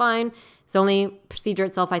well. It's fine. It's only procedure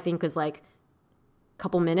itself, I think, was like a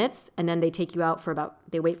couple minutes. And then they take you out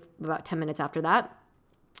they wait about 10 minutes after that.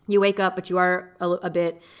 You wake up, but you are a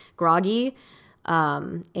bit groggy.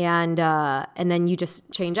 And then you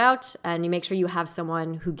just change out and you make sure you have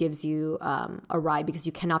someone who gives you a ride because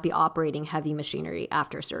you cannot be operating heavy machinery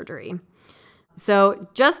after surgery. So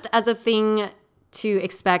just as a thing to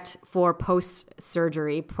expect for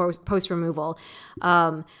post-surgery, post-removal,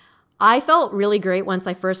 I felt really great once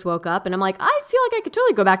I first woke up. And I'm like, I feel like I could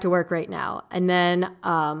totally go back to work right now. And then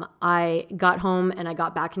I got home and I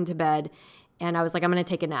got back into bed and I was like, I'm going to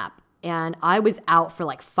take a nap. And I was out for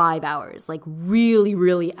like 5 hours, like really,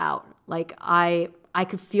 really out. Like I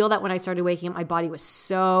could feel that when I started waking up, my body was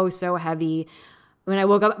so, so heavy. When I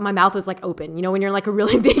woke up, my mouth was like open, when you're in like a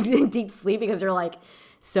really big, deep sleep because you're like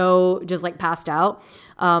so just like passed out.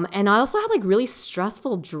 And I also had like really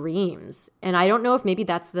stressful dreams. And I don't know if maybe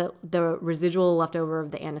that's the residual leftover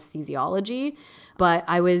of the anesthesiology, but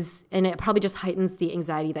and it probably just heightens the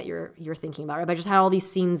anxiety that you're thinking about, right? But I just had all these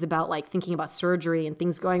scenes about like thinking about surgery and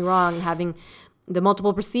things going wrong and having the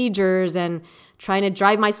multiple procedures and trying to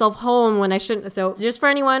drive myself home when I shouldn't. So just for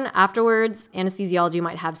anyone, afterwards, anesthesiology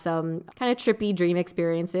might have some kind of trippy dream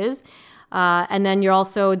experiences. And then you're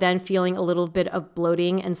also then feeling a little bit of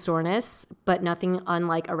bloating and soreness, but nothing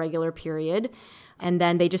unlike a regular period. And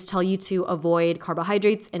then they just tell you to avoid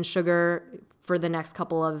carbohydrates and sugar for the next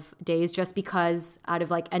couple of days, just because out of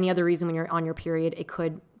like any other reason when you're on your period, it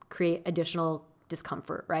could create additional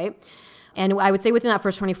discomfort, right? And I would say within that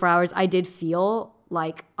first 24 hours, I did feel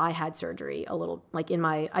like I had surgery a little, like in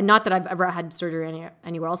my, not that I've ever had surgery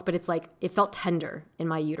anywhere else, but it's like, it felt tender in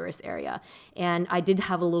my uterus area. And I did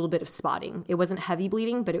have a little bit of spotting. It wasn't heavy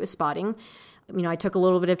bleeding, but it was spotting. You know, I took a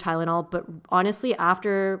little bit of Tylenol, but honestly,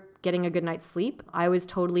 after getting a good night's sleep, I was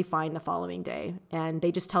totally fine the following day. And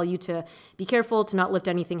they just tell you to be careful to not lift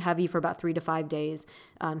anything heavy for about 3 to 5 days.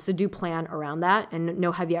 So do plan around that, and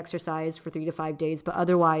no heavy exercise for 3 to 5 days. But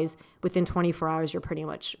otherwise, within 24 hours, you're pretty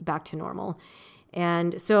much back to normal.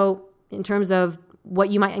 And so in terms of what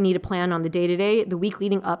you might need to plan on the day-to-day, the week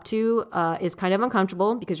leading up to is kind of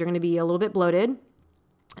uncomfortable because you're going to be a little bit bloated.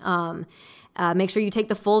 Make sure you take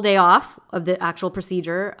the full day off of the actual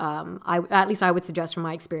procedure. At least I would suggest from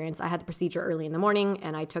my experience. I had the procedure early in the morning,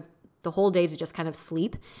 and I took the whole day to just kind of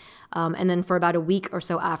sleep. And then for about a week or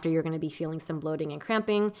so after, you're going to be feeling some bloating and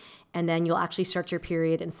cramping. And then you'll actually start your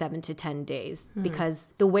period in 7 to 10 days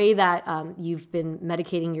because the way that you've been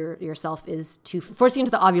medicating yourself is to force you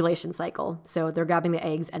into the ovulation cycle. So they're grabbing the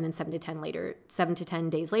eggs, and then 7 to 10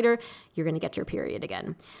 days later, you're going to get your period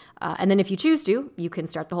again. And then if you choose to, you can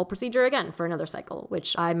start the whole procedure again for another cycle,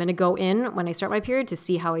 which I'm going to go in when I start my period to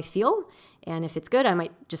see how I feel. And if it's good, I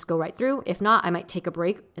might just go right through. If not, I might take a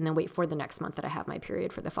break and then wait for the next month that I have my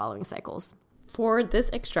period for the following cycles. For this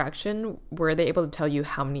extraction, were they able to tell you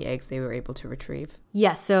how many eggs they were able to retrieve?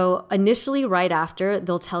 Yes. So initially, right after,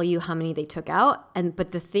 they'll tell you how many they took out.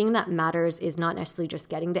 But the thing that matters is not necessarily just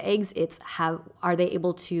getting the eggs. It's are they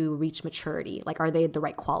able to reach maturity? Like, are they the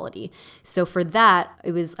right quality? So for that,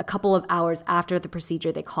 it was a couple of hours after the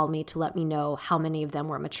procedure, they called me to let me know how many of them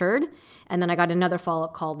were matured. And then I got another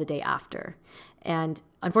follow-up call the day after. And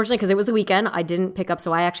unfortunately, because it was the weekend, I didn't pick up,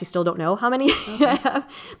 so I actually still don't know how many I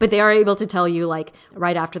have. But they are able to tell you, like,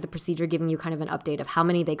 right after the procedure, giving you kind of an update of how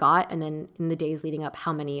many they got, and then in the days leading up,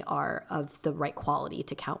 how many are of the right quality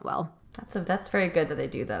to count well. That's very good that they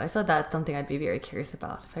do that. I thought that's something I'd be very curious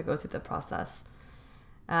about if I go through the process.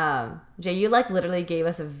 Jay, you like literally gave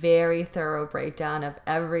us a very thorough breakdown of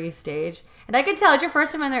every stage. And I could tell it's your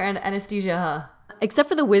first time under anesthesia, huh? Except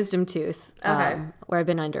for the wisdom tooth, where I've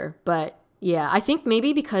been under. But yeah, I think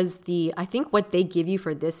maybe because I think what they give you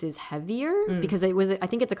for this is heavier because I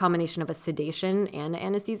think it's a combination of a sedation and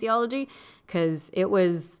anesthesiology because it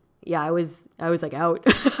was, I was like out.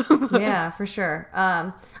 Yeah, for sure.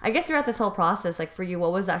 I guess throughout this whole process, like for you,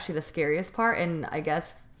 what was actually the scariest part? And I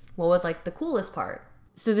guess what was like the coolest part?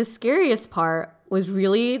 So the scariest part was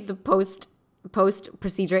really the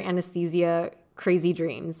post-procedure anesthesia crazy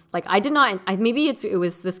dreams. Like maybe it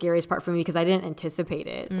was the scariest part for me because I didn't anticipate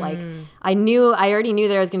it. Like I already knew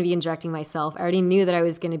that I was going to be injecting myself. I already knew that I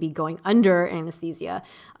was going to be going under anesthesia.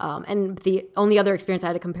 And the only other experience I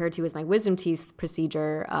had to compare to was my wisdom teeth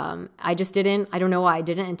procedure. I don't know why I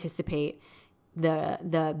didn't anticipate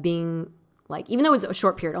the being like, even though it was a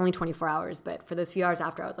short period, only 24 hours, but for those few hours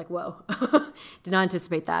after, I was like, whoa, did not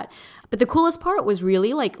anticipate that. But the coolest part was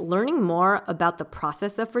really like learning more about the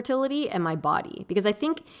process of fertility and my body. Because I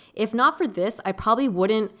think if not for this, I probably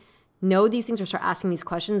wouldn't know these things or start asking these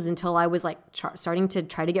questions until I was like starting to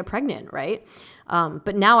try to get pregnant, right?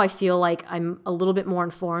 But now I feel like I'm a little bit more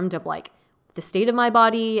informed of like the state of my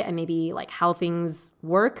body and maybe like how things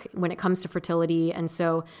work when it comes to fertility. And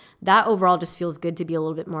so that overall just feels good to be a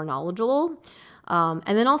little bit more knowledgeable. And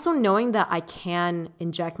then also knowing that I can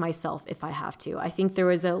inject myself if I have to. I think there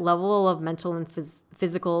was a level of mental and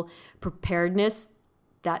physical preparedness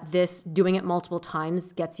that doing it multiple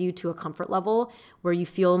times gets you to a comfort level where you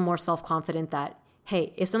feel more self-confident that,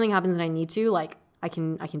 hey, if something happens and I need to, like, I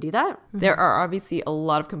can do that. There are obviously a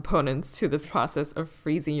lot of components to the process of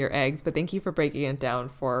freezing your eggs, but thank you for breaking it down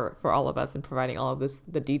for all of us and providing all of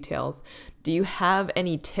the details. Do you have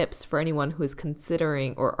any tips for anyone who is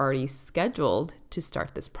considering or already scheduled to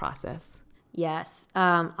start this process? Yes.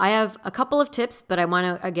 I have a couple of tips, but I want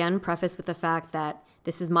to, again, preface with the fact that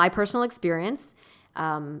this is my personal experience.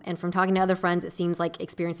 And from talking to other friends, it seems like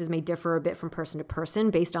experiences may differ a bit from person to person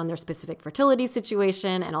based on their specific fertility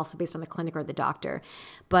situation and also based on the clinic or the doctor.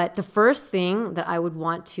 But the first thing that I would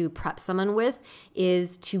want to prep someone with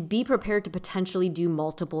is to be prepared to potentially do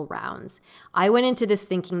multiple rounds. I went into this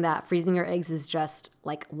thinking that freezing your eggs is just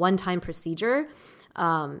like one-time procedure.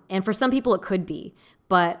 And for some people it could be.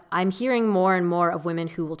 But I'm hearing more and more of women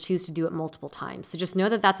who will choose to do it multiple times. So just know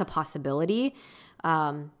that that's a possibility.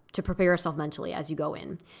 To prepare yourself mentally as you go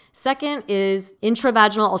in. Second is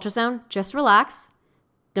intravaginal ultrasound. Just relax.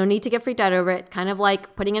 No need to get freaked out over it. It's kind of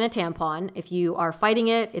like putting in a tampon. If you are fighting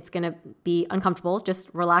it, it's going to be uncomfortable. Just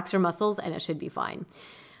relax your muscles and it should be fine.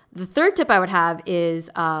 The third tip I would have is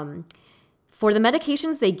for the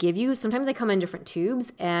medications they give you, sometimes they come in different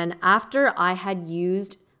tubes. And after I had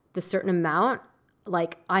used the certain amount,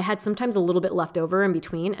 like I had sometimes a little bit left over in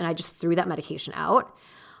between and I just threw that medication out.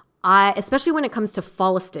 Especially when it comes to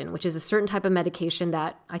Follistin, which is a certain type of medication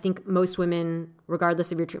that I think most women,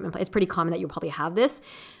 regardless of your treatment plan, it's pretty common that you'll probably have this.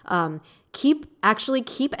 Keep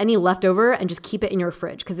any leftover and just keep it in your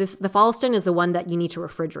fridge because the Follistin is the one that you need to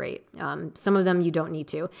refrigerate. Some of them you don't need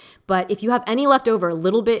to, but if you have any leftover, a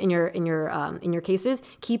little bit in your cases,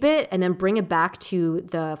 keep it and then bring it back to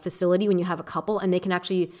the facility when you have a couple, and they can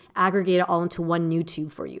actually aggregate it all into one new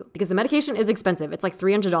tube for you because the medication is expensive. It's like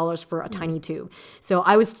 $300 for a tiny tube. So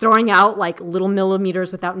I was throwing out like little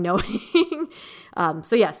millimeters without knowing.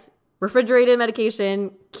 So yes. Refrigerated medication,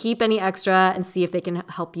 keep any extra and see if they can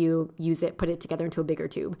help you use it, put it together into a bigger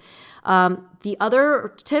tube. The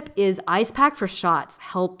other tip is ice pack for shots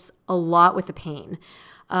helps a lot with the pain.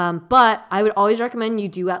 But I would always recommend you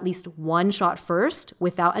do at least one shot first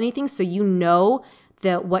without anything so you know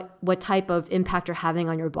what type of impact you're having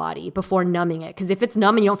on your body before numbing it. Because if it's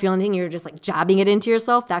numb and you don't feel anything, you're just like jabbing it into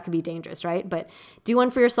yourself, that could be dangerous, right? But do one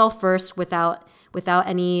for yourself first without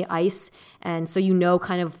any ice. And so you know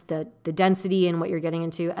kind of the density and what you're getting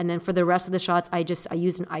into. And then for the rest of the shots, I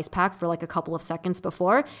used an ice pack for like a couple of seconds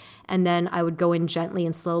before. And then I would go in gently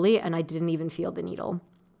and slowly and I didn't even feel the needle.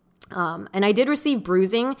 And I did receive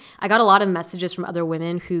bruising. I got a lot of messages from other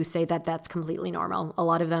women who say that that's completely normal. A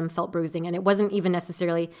lot of them felt bruising and it wasn't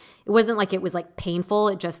like it was like painful.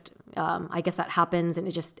 It just, I guess that happens and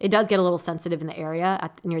it does get a little sensitive in the area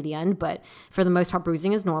near the end, but for the most part,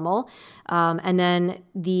 bruising is normal. And then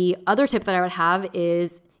the other tip that I would have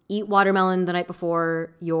is eat watermelon the night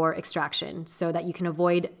before your extraction so that you can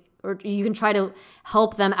avoid, or you can try to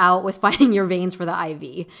help them out with finding your veins for the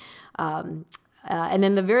IV. And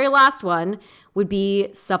then the very last one would be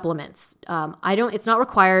supplements. It's not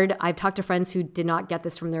required. I've talked to friends who did not get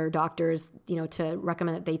this from their doctors, to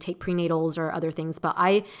recommend that they take prenatals or other things. But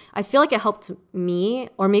I feel like it helped me,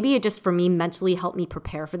 or maybe it just for me mentally helped me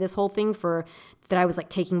prepare for this whole thing that I was like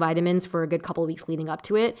taking vitamins for a good couple of weeks leading up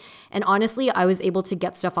to it. And honestly, I was able to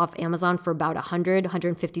get stuff off Amazon for about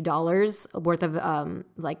 $150 worth of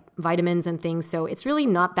like vitamins and things. So it's really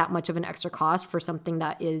not that much of an extra cost for something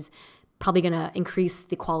that is probably going to increase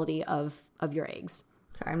the quality of your eggs.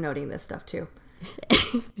 Sorry, I'm noting this stuff too.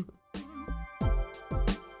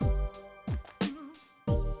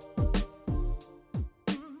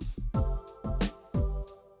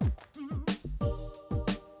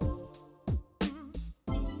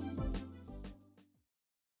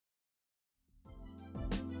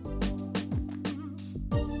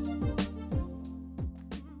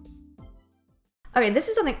 Okay, this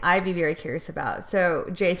is something I'd be very curious about. So,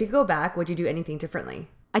 Jay, if you could go back, would you do anything differently?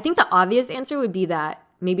 I think the obvious answer would be that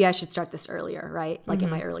maybe I should start this earlier, right? Like in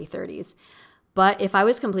my early 30s. But if I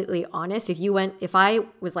was completely honest, if I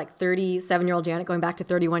was like 37-year-old Janet going back to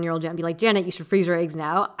 31-year-old Janet, be like, Janet, you should freeze your eggs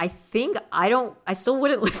now. I think I still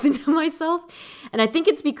wouldn't listen to myself. And I think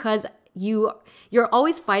it's because you're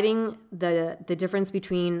always fighting the difference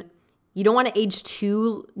between you don't want to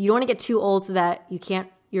you don't want to get too old so that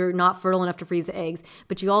you're not fertile enough to freeze the eggs,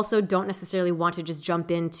 but you also don't necessarily want to just jump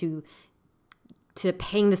into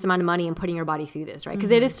paying this amount of money and putting your body through this, right?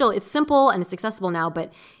 Because it's simple and it's accessible now,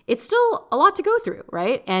 but it's still a lot to go through,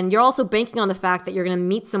 right? And you're also banking on the fact that you're going to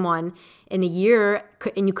meet someone in a year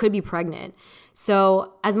and you could be pregnant.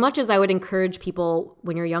 So as much as I would encourage people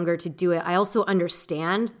when you're younger to do it, I also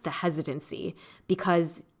understand the hesitancy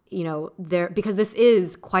because this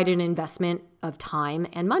is quite an investment of time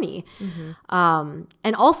and money.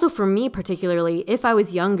 And also for me particularly, if I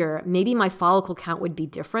was younger, maybe my follicle count would be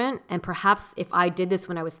different. And perhaps if I did this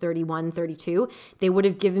when I was 31, 32, they would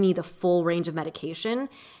have given me the full range of medication.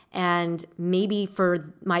 And maybe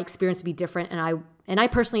for my experience to be different. And I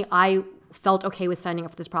personally felt okay with signing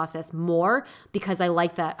up for this process more because I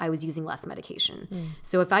liked that I was using less medication.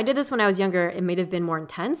 So if I did this when I was younger, it may have been more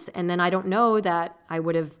intense. And then I don't know that I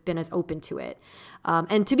would have been as open to it.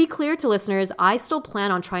 And to be clear to listeners, I still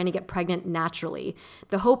plan on trying to get pregnant naturally.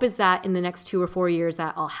 The hope is that in the next 2 or 4 years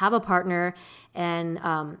that I'll have a partner and,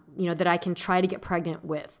 that I can try to get pregnant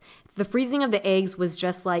with. The freezing of the eggs was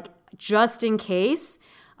just in case,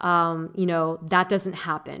 that doesn't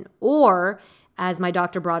happen. Or as my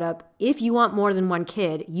doctor brought up, if you want more than one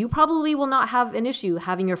kid, you probably will not have an issue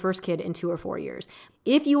having your first kid in 2 or 4 years.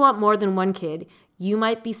 If you want more than one kid, you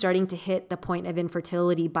might be starting to hit the point of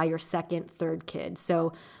infertility by your second, third kid.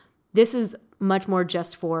 So this is much more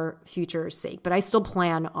just for future's sake. But I still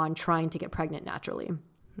plan on trying to get pregnant naturally.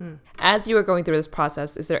 As you were going through this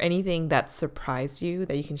process, is there anything that surprised you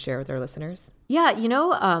that you can share with our listeners? Yeah,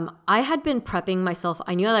 I had been prepping myself.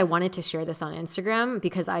 I knew that I wanted to share this on Instagram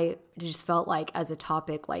because I just felt like as a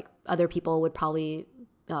topic, like other people would probably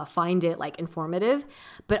find it like informative.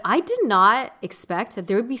 But I did not expect that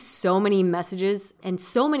there would be so many messages and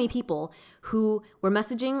so many people who were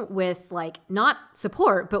messaging with like not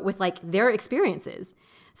support, but with like their experiences.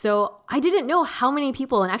 So I didn't know how many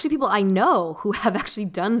people, and actually people I know who have actually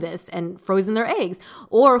done this and frozen their eggs,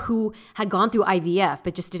 or who had gone through IVF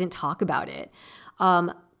but just didn't talk about it.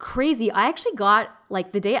 Crazy. I actually got,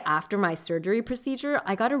 like the day after my surgery procedure,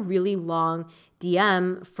 I got a really long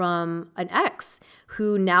DM from an ex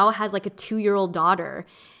who now has like a 2-year-old daughter.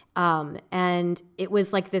 And it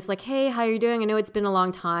was like this, like, hey, how are you doing? I know it's been a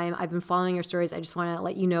long time. I've been following your stories. I just want to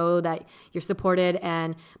let you know that you're supported.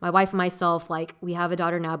 And my wife and myself, like, we have a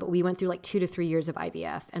daughter now, but we went through like 2 to 3 years of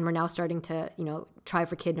IVF, and we're now starting to, try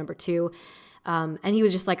for kid number 2. And he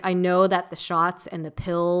was just like, I know that the shots and the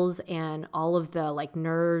pills and all of the like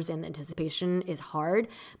nerves and the anticipation is hard,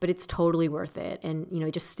 but it's totally worth it. And,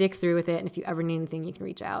 just stick through with it. And if you ever need anything, you can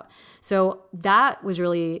reach out. So that was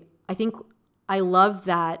really, I think I love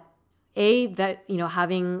that,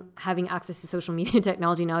 having access to social media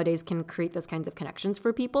technology nowadays can create those kinds of connections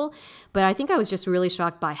for people. But I think I was just really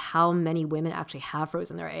shocked by how many women actually have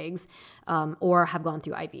frozen their eggs or have gone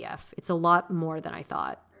through IVF. It's a lot more than I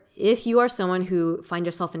thought. If you are someone who finds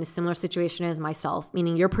yourself in a similar situation as myself,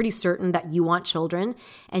 meaning you're pretty certain that you want children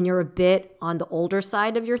and you're a bit on the older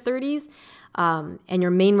side of your 30s, and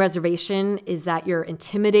your main reservation is that you're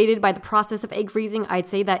intimidated by the process of egg freezing, I'd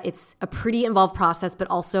say that it's a pretty involved process, but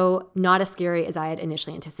also not as scary as I had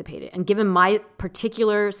initially anticipated. And given my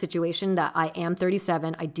particular situation that I am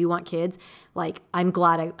 37, I do want kids, like I'm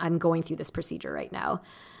glad I'm going through this procedure right now.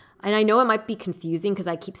 And I know it might be confusing because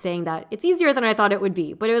I keep saying that it's easier than I thought it would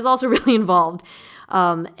be, but it was also really involved.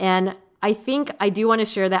 And I think I do want to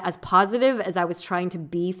share that as positive as I was trying to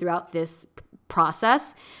be throughout this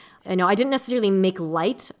process. I know I didn't necessarily make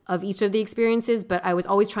light of each of the experiences, but I was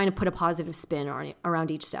always trying to put a positive spin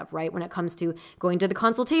around each step, right? When it comes to going to the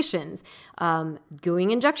consultations,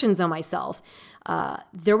 doing injections on myself.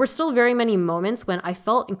 There were still very many moments when I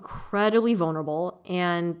felt incredibly vulnerable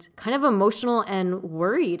and kind of emotional and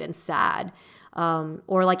worried and sad.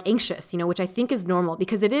 Or like anxious, which I think is normal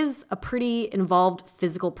because it is a pretty involved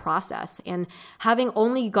physical process. And having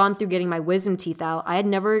only gone through getting my wisdom teeth out, I had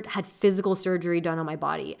never had physical surgery done on my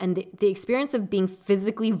body. And the experience of being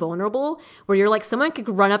physically vulnerable, where you're like, someone could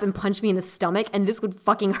run up and punch me in the stomach and this would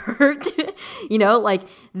fucking hurt, like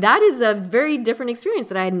that is a very different experience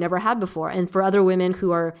that I had never had before. And for other women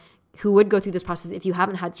who would go through this process, if you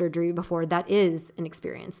haven't had surgery before, that is an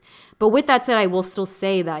experience. But with that said, I will still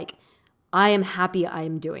say that I am happy I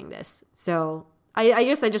am doing this. So I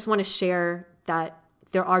guess I just want to share that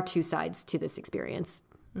there are 2 sides to this experience.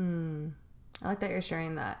 I like that you're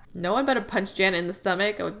sharing that. No one better punch Janet in the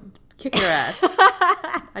stomach. I would kick your ass.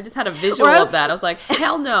 I just had a visual of that. I was like,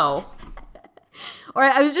 hell no. Or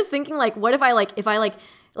I was just thinking like, what if I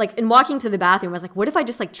in walking to the bathroom, I was like, what if I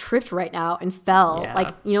just like tripped right now and fell? Yeah.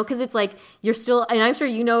 Like, because it's like you're still, and I'm sure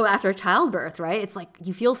after childbirth, right? It's like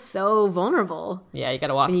you feel so vulnerable. Yeah, you got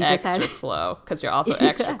to walk extra slow because you're also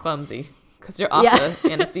extra clumsy because you're off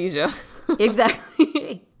the anesthesia.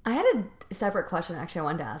 Exactly. I had a separate question actually I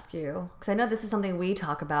wanted to ask you because I know this is something we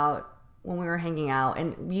talk about when we were hanging out,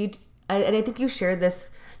 and I think you shared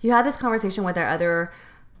this. You had this conversation with our other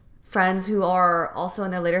friends who are also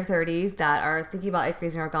in their later 30s that are thinking about egg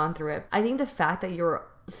freezing or gone through it. I think the fact that you're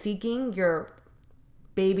seeking your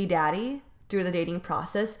baby daddy through the dating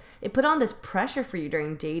process, it put on this pressure for you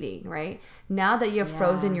during dating, right? Now that you have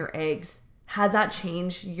frozen your eggs, has that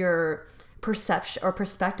changed your perception or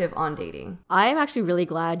perspective on dating? I'm actually really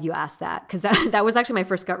glad you asked that because that was actually my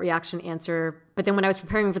first gut reaction answer. But then when I was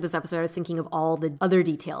preparing for this episode, I was thinking of all the other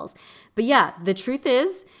details. But yeah, the truth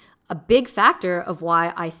is, a big factor of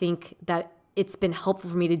why I think that it's been helpful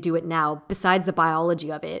for me to do it now, besides the biology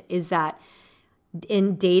of it, is that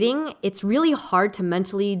in dating, it's really hard to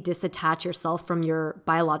mentally disattach yourself from your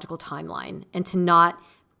biological timeline and to not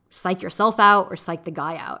psych yourself out or psych the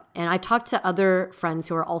guy out. And I've talked to other friends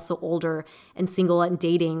who are also older and single and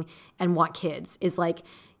dating and want kids, is like,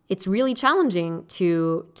 it's really challenging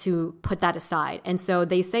to put that aside. And so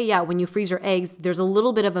they say, yeah, when you freeze your eggs, there's a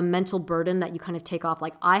little bit of a mental burden that you kind of take off.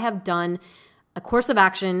 Like, I have done a course of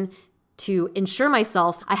action to ensure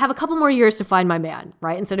myself I have a couple more years to find my man,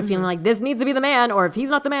 right? Instead of feeling like this needs to be the man, or if he's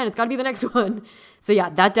not the man, it's got to be the next one. So yeah,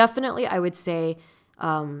 that definitely, I would say,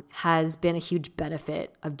 has been a huge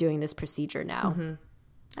benefit of doing this procedure now. Mm-hmm.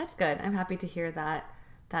 That's good. I'm happy to hear that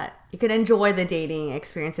you could enjoy the dating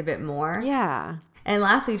experience a bit more. Yeah. And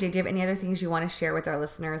lastly, Jay, do you have any other things you want to share with our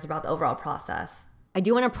listeners about the overall process? I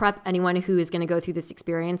do want to prep anyone who is going to go through this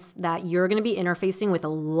experience that you're going to be interfacing with a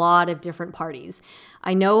lot of different parties.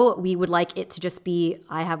 I know we would like it to just be,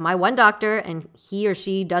 I have my one doctor and he or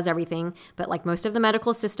she does everything. But like most of the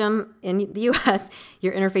medical system in the US,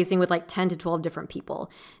 you're interfacing with like 10 to 12 different people.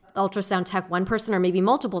 Ultrasound tech, one person or maybe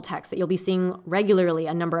multiple techs that you'll be seeing regularly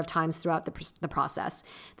a number of times throughout the process.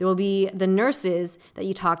 There will be the nurses that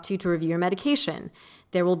you talk to review your medication.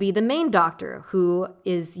 There will be the main doctor who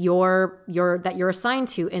is that you're assigned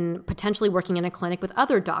to and potentially working in a clinic with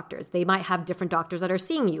other doctors. They might have different doctors that are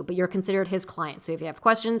seeing you, but you're considered his client. So if you have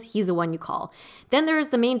questions, he's the one you call. Then there's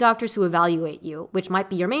the main doctors who evaluate you, which might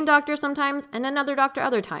be your main doctor sometimes and another doctor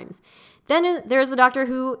other times. Then there's the doctor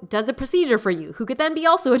who does the procedure for you, who could then be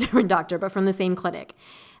also a different doctor, but from the same clinic.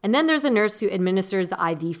 And then there's the nurse who administers the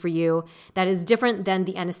IV for you that is different than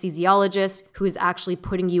the anesthesiologist who is actually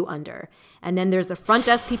putting you under. And then there's the front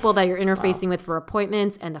desk people that you're interfacing with for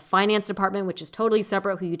appointments and the finance department, which is totally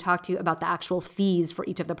separate, who you talk to about the actual fees for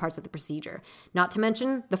each of the parts of the procedure. Not to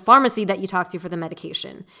mention the pharmacy that you talk to for the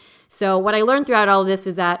medication. So what I learned throughout all of this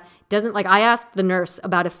is that I asked the nurse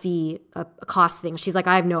about a fee, a cost thing. She's like,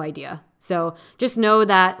 I have no idea. So just know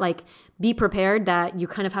that be prepared that you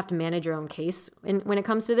kind of have to manage your own case when it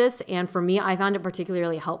comes to this. And for me, I found it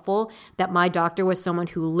particularly helpful that my doctor was someone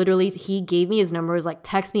who literally, he gave me his numbers,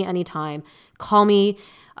 text me anytime, call me.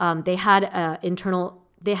 They had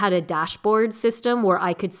a dashboard system where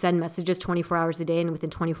I could send messages 24 hours a day, and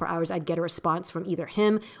within 24 hours, I'd get a response from either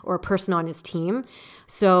him or a person on his team.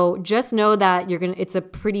 So just know that you're gonna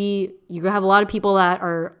have a lot of people that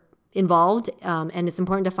are involved, and it's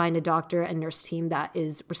important to find a doctor and nurse team that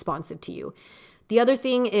is responsive to you. The other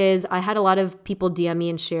thing is I had a lot of people DM me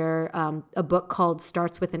and share a book called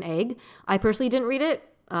Starts with an Egg. I personally didn't read it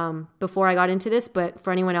before I got into this, but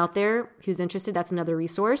for anyone out there who's interested, that's another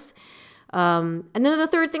resource. And then the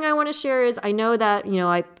third thing I want to share is I know that,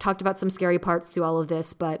 I talked about some scary parts through all of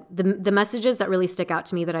this, but the messages that really stick out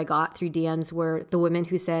to me that I got through DMs were the women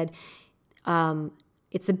who said,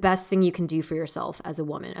 it's the best thing you can do for yourself as a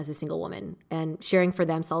woman, as a single woman, and sharing for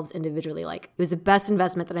themselves individually. It was the best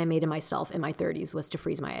investment that I made in myself in my 30s was to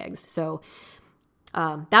freeze my eggs. So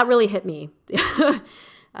that really hit me.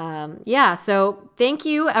 So thank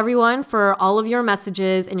you everyone for all of your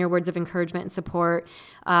messages and your words of encouragement and support.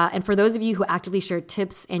 And for those of you who actively share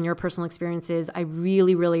tips and your personal experiences, I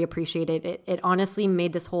really, really appreciate it. It honestly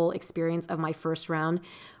made this whole experience of my first round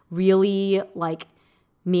really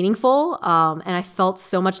meaningful. And I felt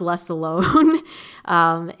so much less alone.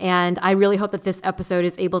 And I really hope that this episode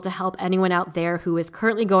is able to help anyone out there who is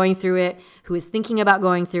currently going through it, who is thinking about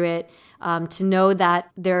going through it, to know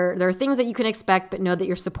that there are things that you can expect, but know that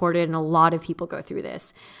you're supported, and a lot of people go through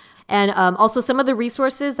this. And also some of the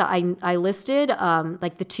resources that I listed,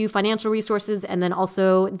 the 2 financial resources, and then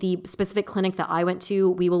also the specific clinic that I went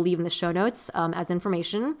to, we will leave in the show notes as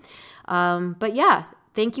information. But yeah,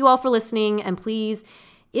 thank you all for listening. And please,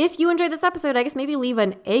 if you enjoyed this episode, I guess maybe leave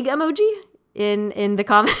an egg emoji in the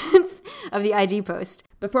comments of the IG post.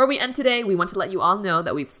 Before we end today, we want to let you all know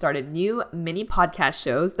that we've started new mini podcast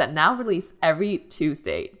shows that now release every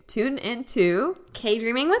Tuesday. Tune into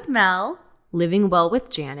K-Dreaming with Mel, Living Well with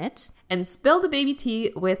Janet, and Spill the Baby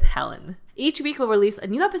Tea with Helen. Each week we'll release a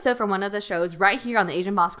new episode from one of the shows right here on the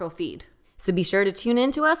Asian Boss Girl feed. So be sure to tune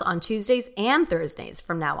in to us on Tuesdays and Thursdays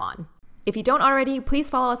from now on. If you don't already,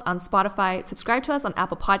 please follow us on Spotify, subscribe to us on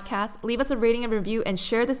Apple Podcasts, leave us a rating and review, and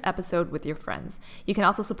share this episode with your friends. You can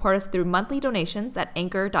also support us through monthly donations at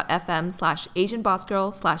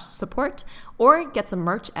anchor.fm/AsianBossGirl/support, or get some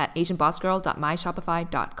merch at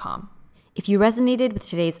asianbossgirl.myshopify.com. If you resonated with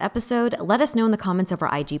today's episode, let us know in the comments of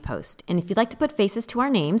our IG post. And if you'd like to put faces to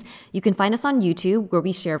our names, you can find us on YouTube, where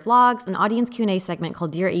we share vlogs, an audience Q&A segment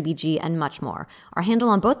called Dear ABG, and much more. Our handle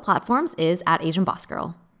on both platforms is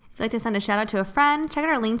 @AsianBossGirl. If you'd like to send a shout out to a friend, check out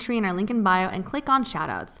our link tree in our link in bio and click on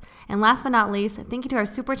shoutouts. And last but not least, thank you to our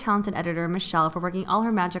super talented editor, Michelle, for working all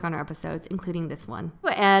her magic on our episodes, including this one.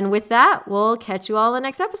 And with that, we'll catch you all in the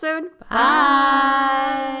next episode.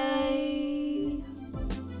 Bye.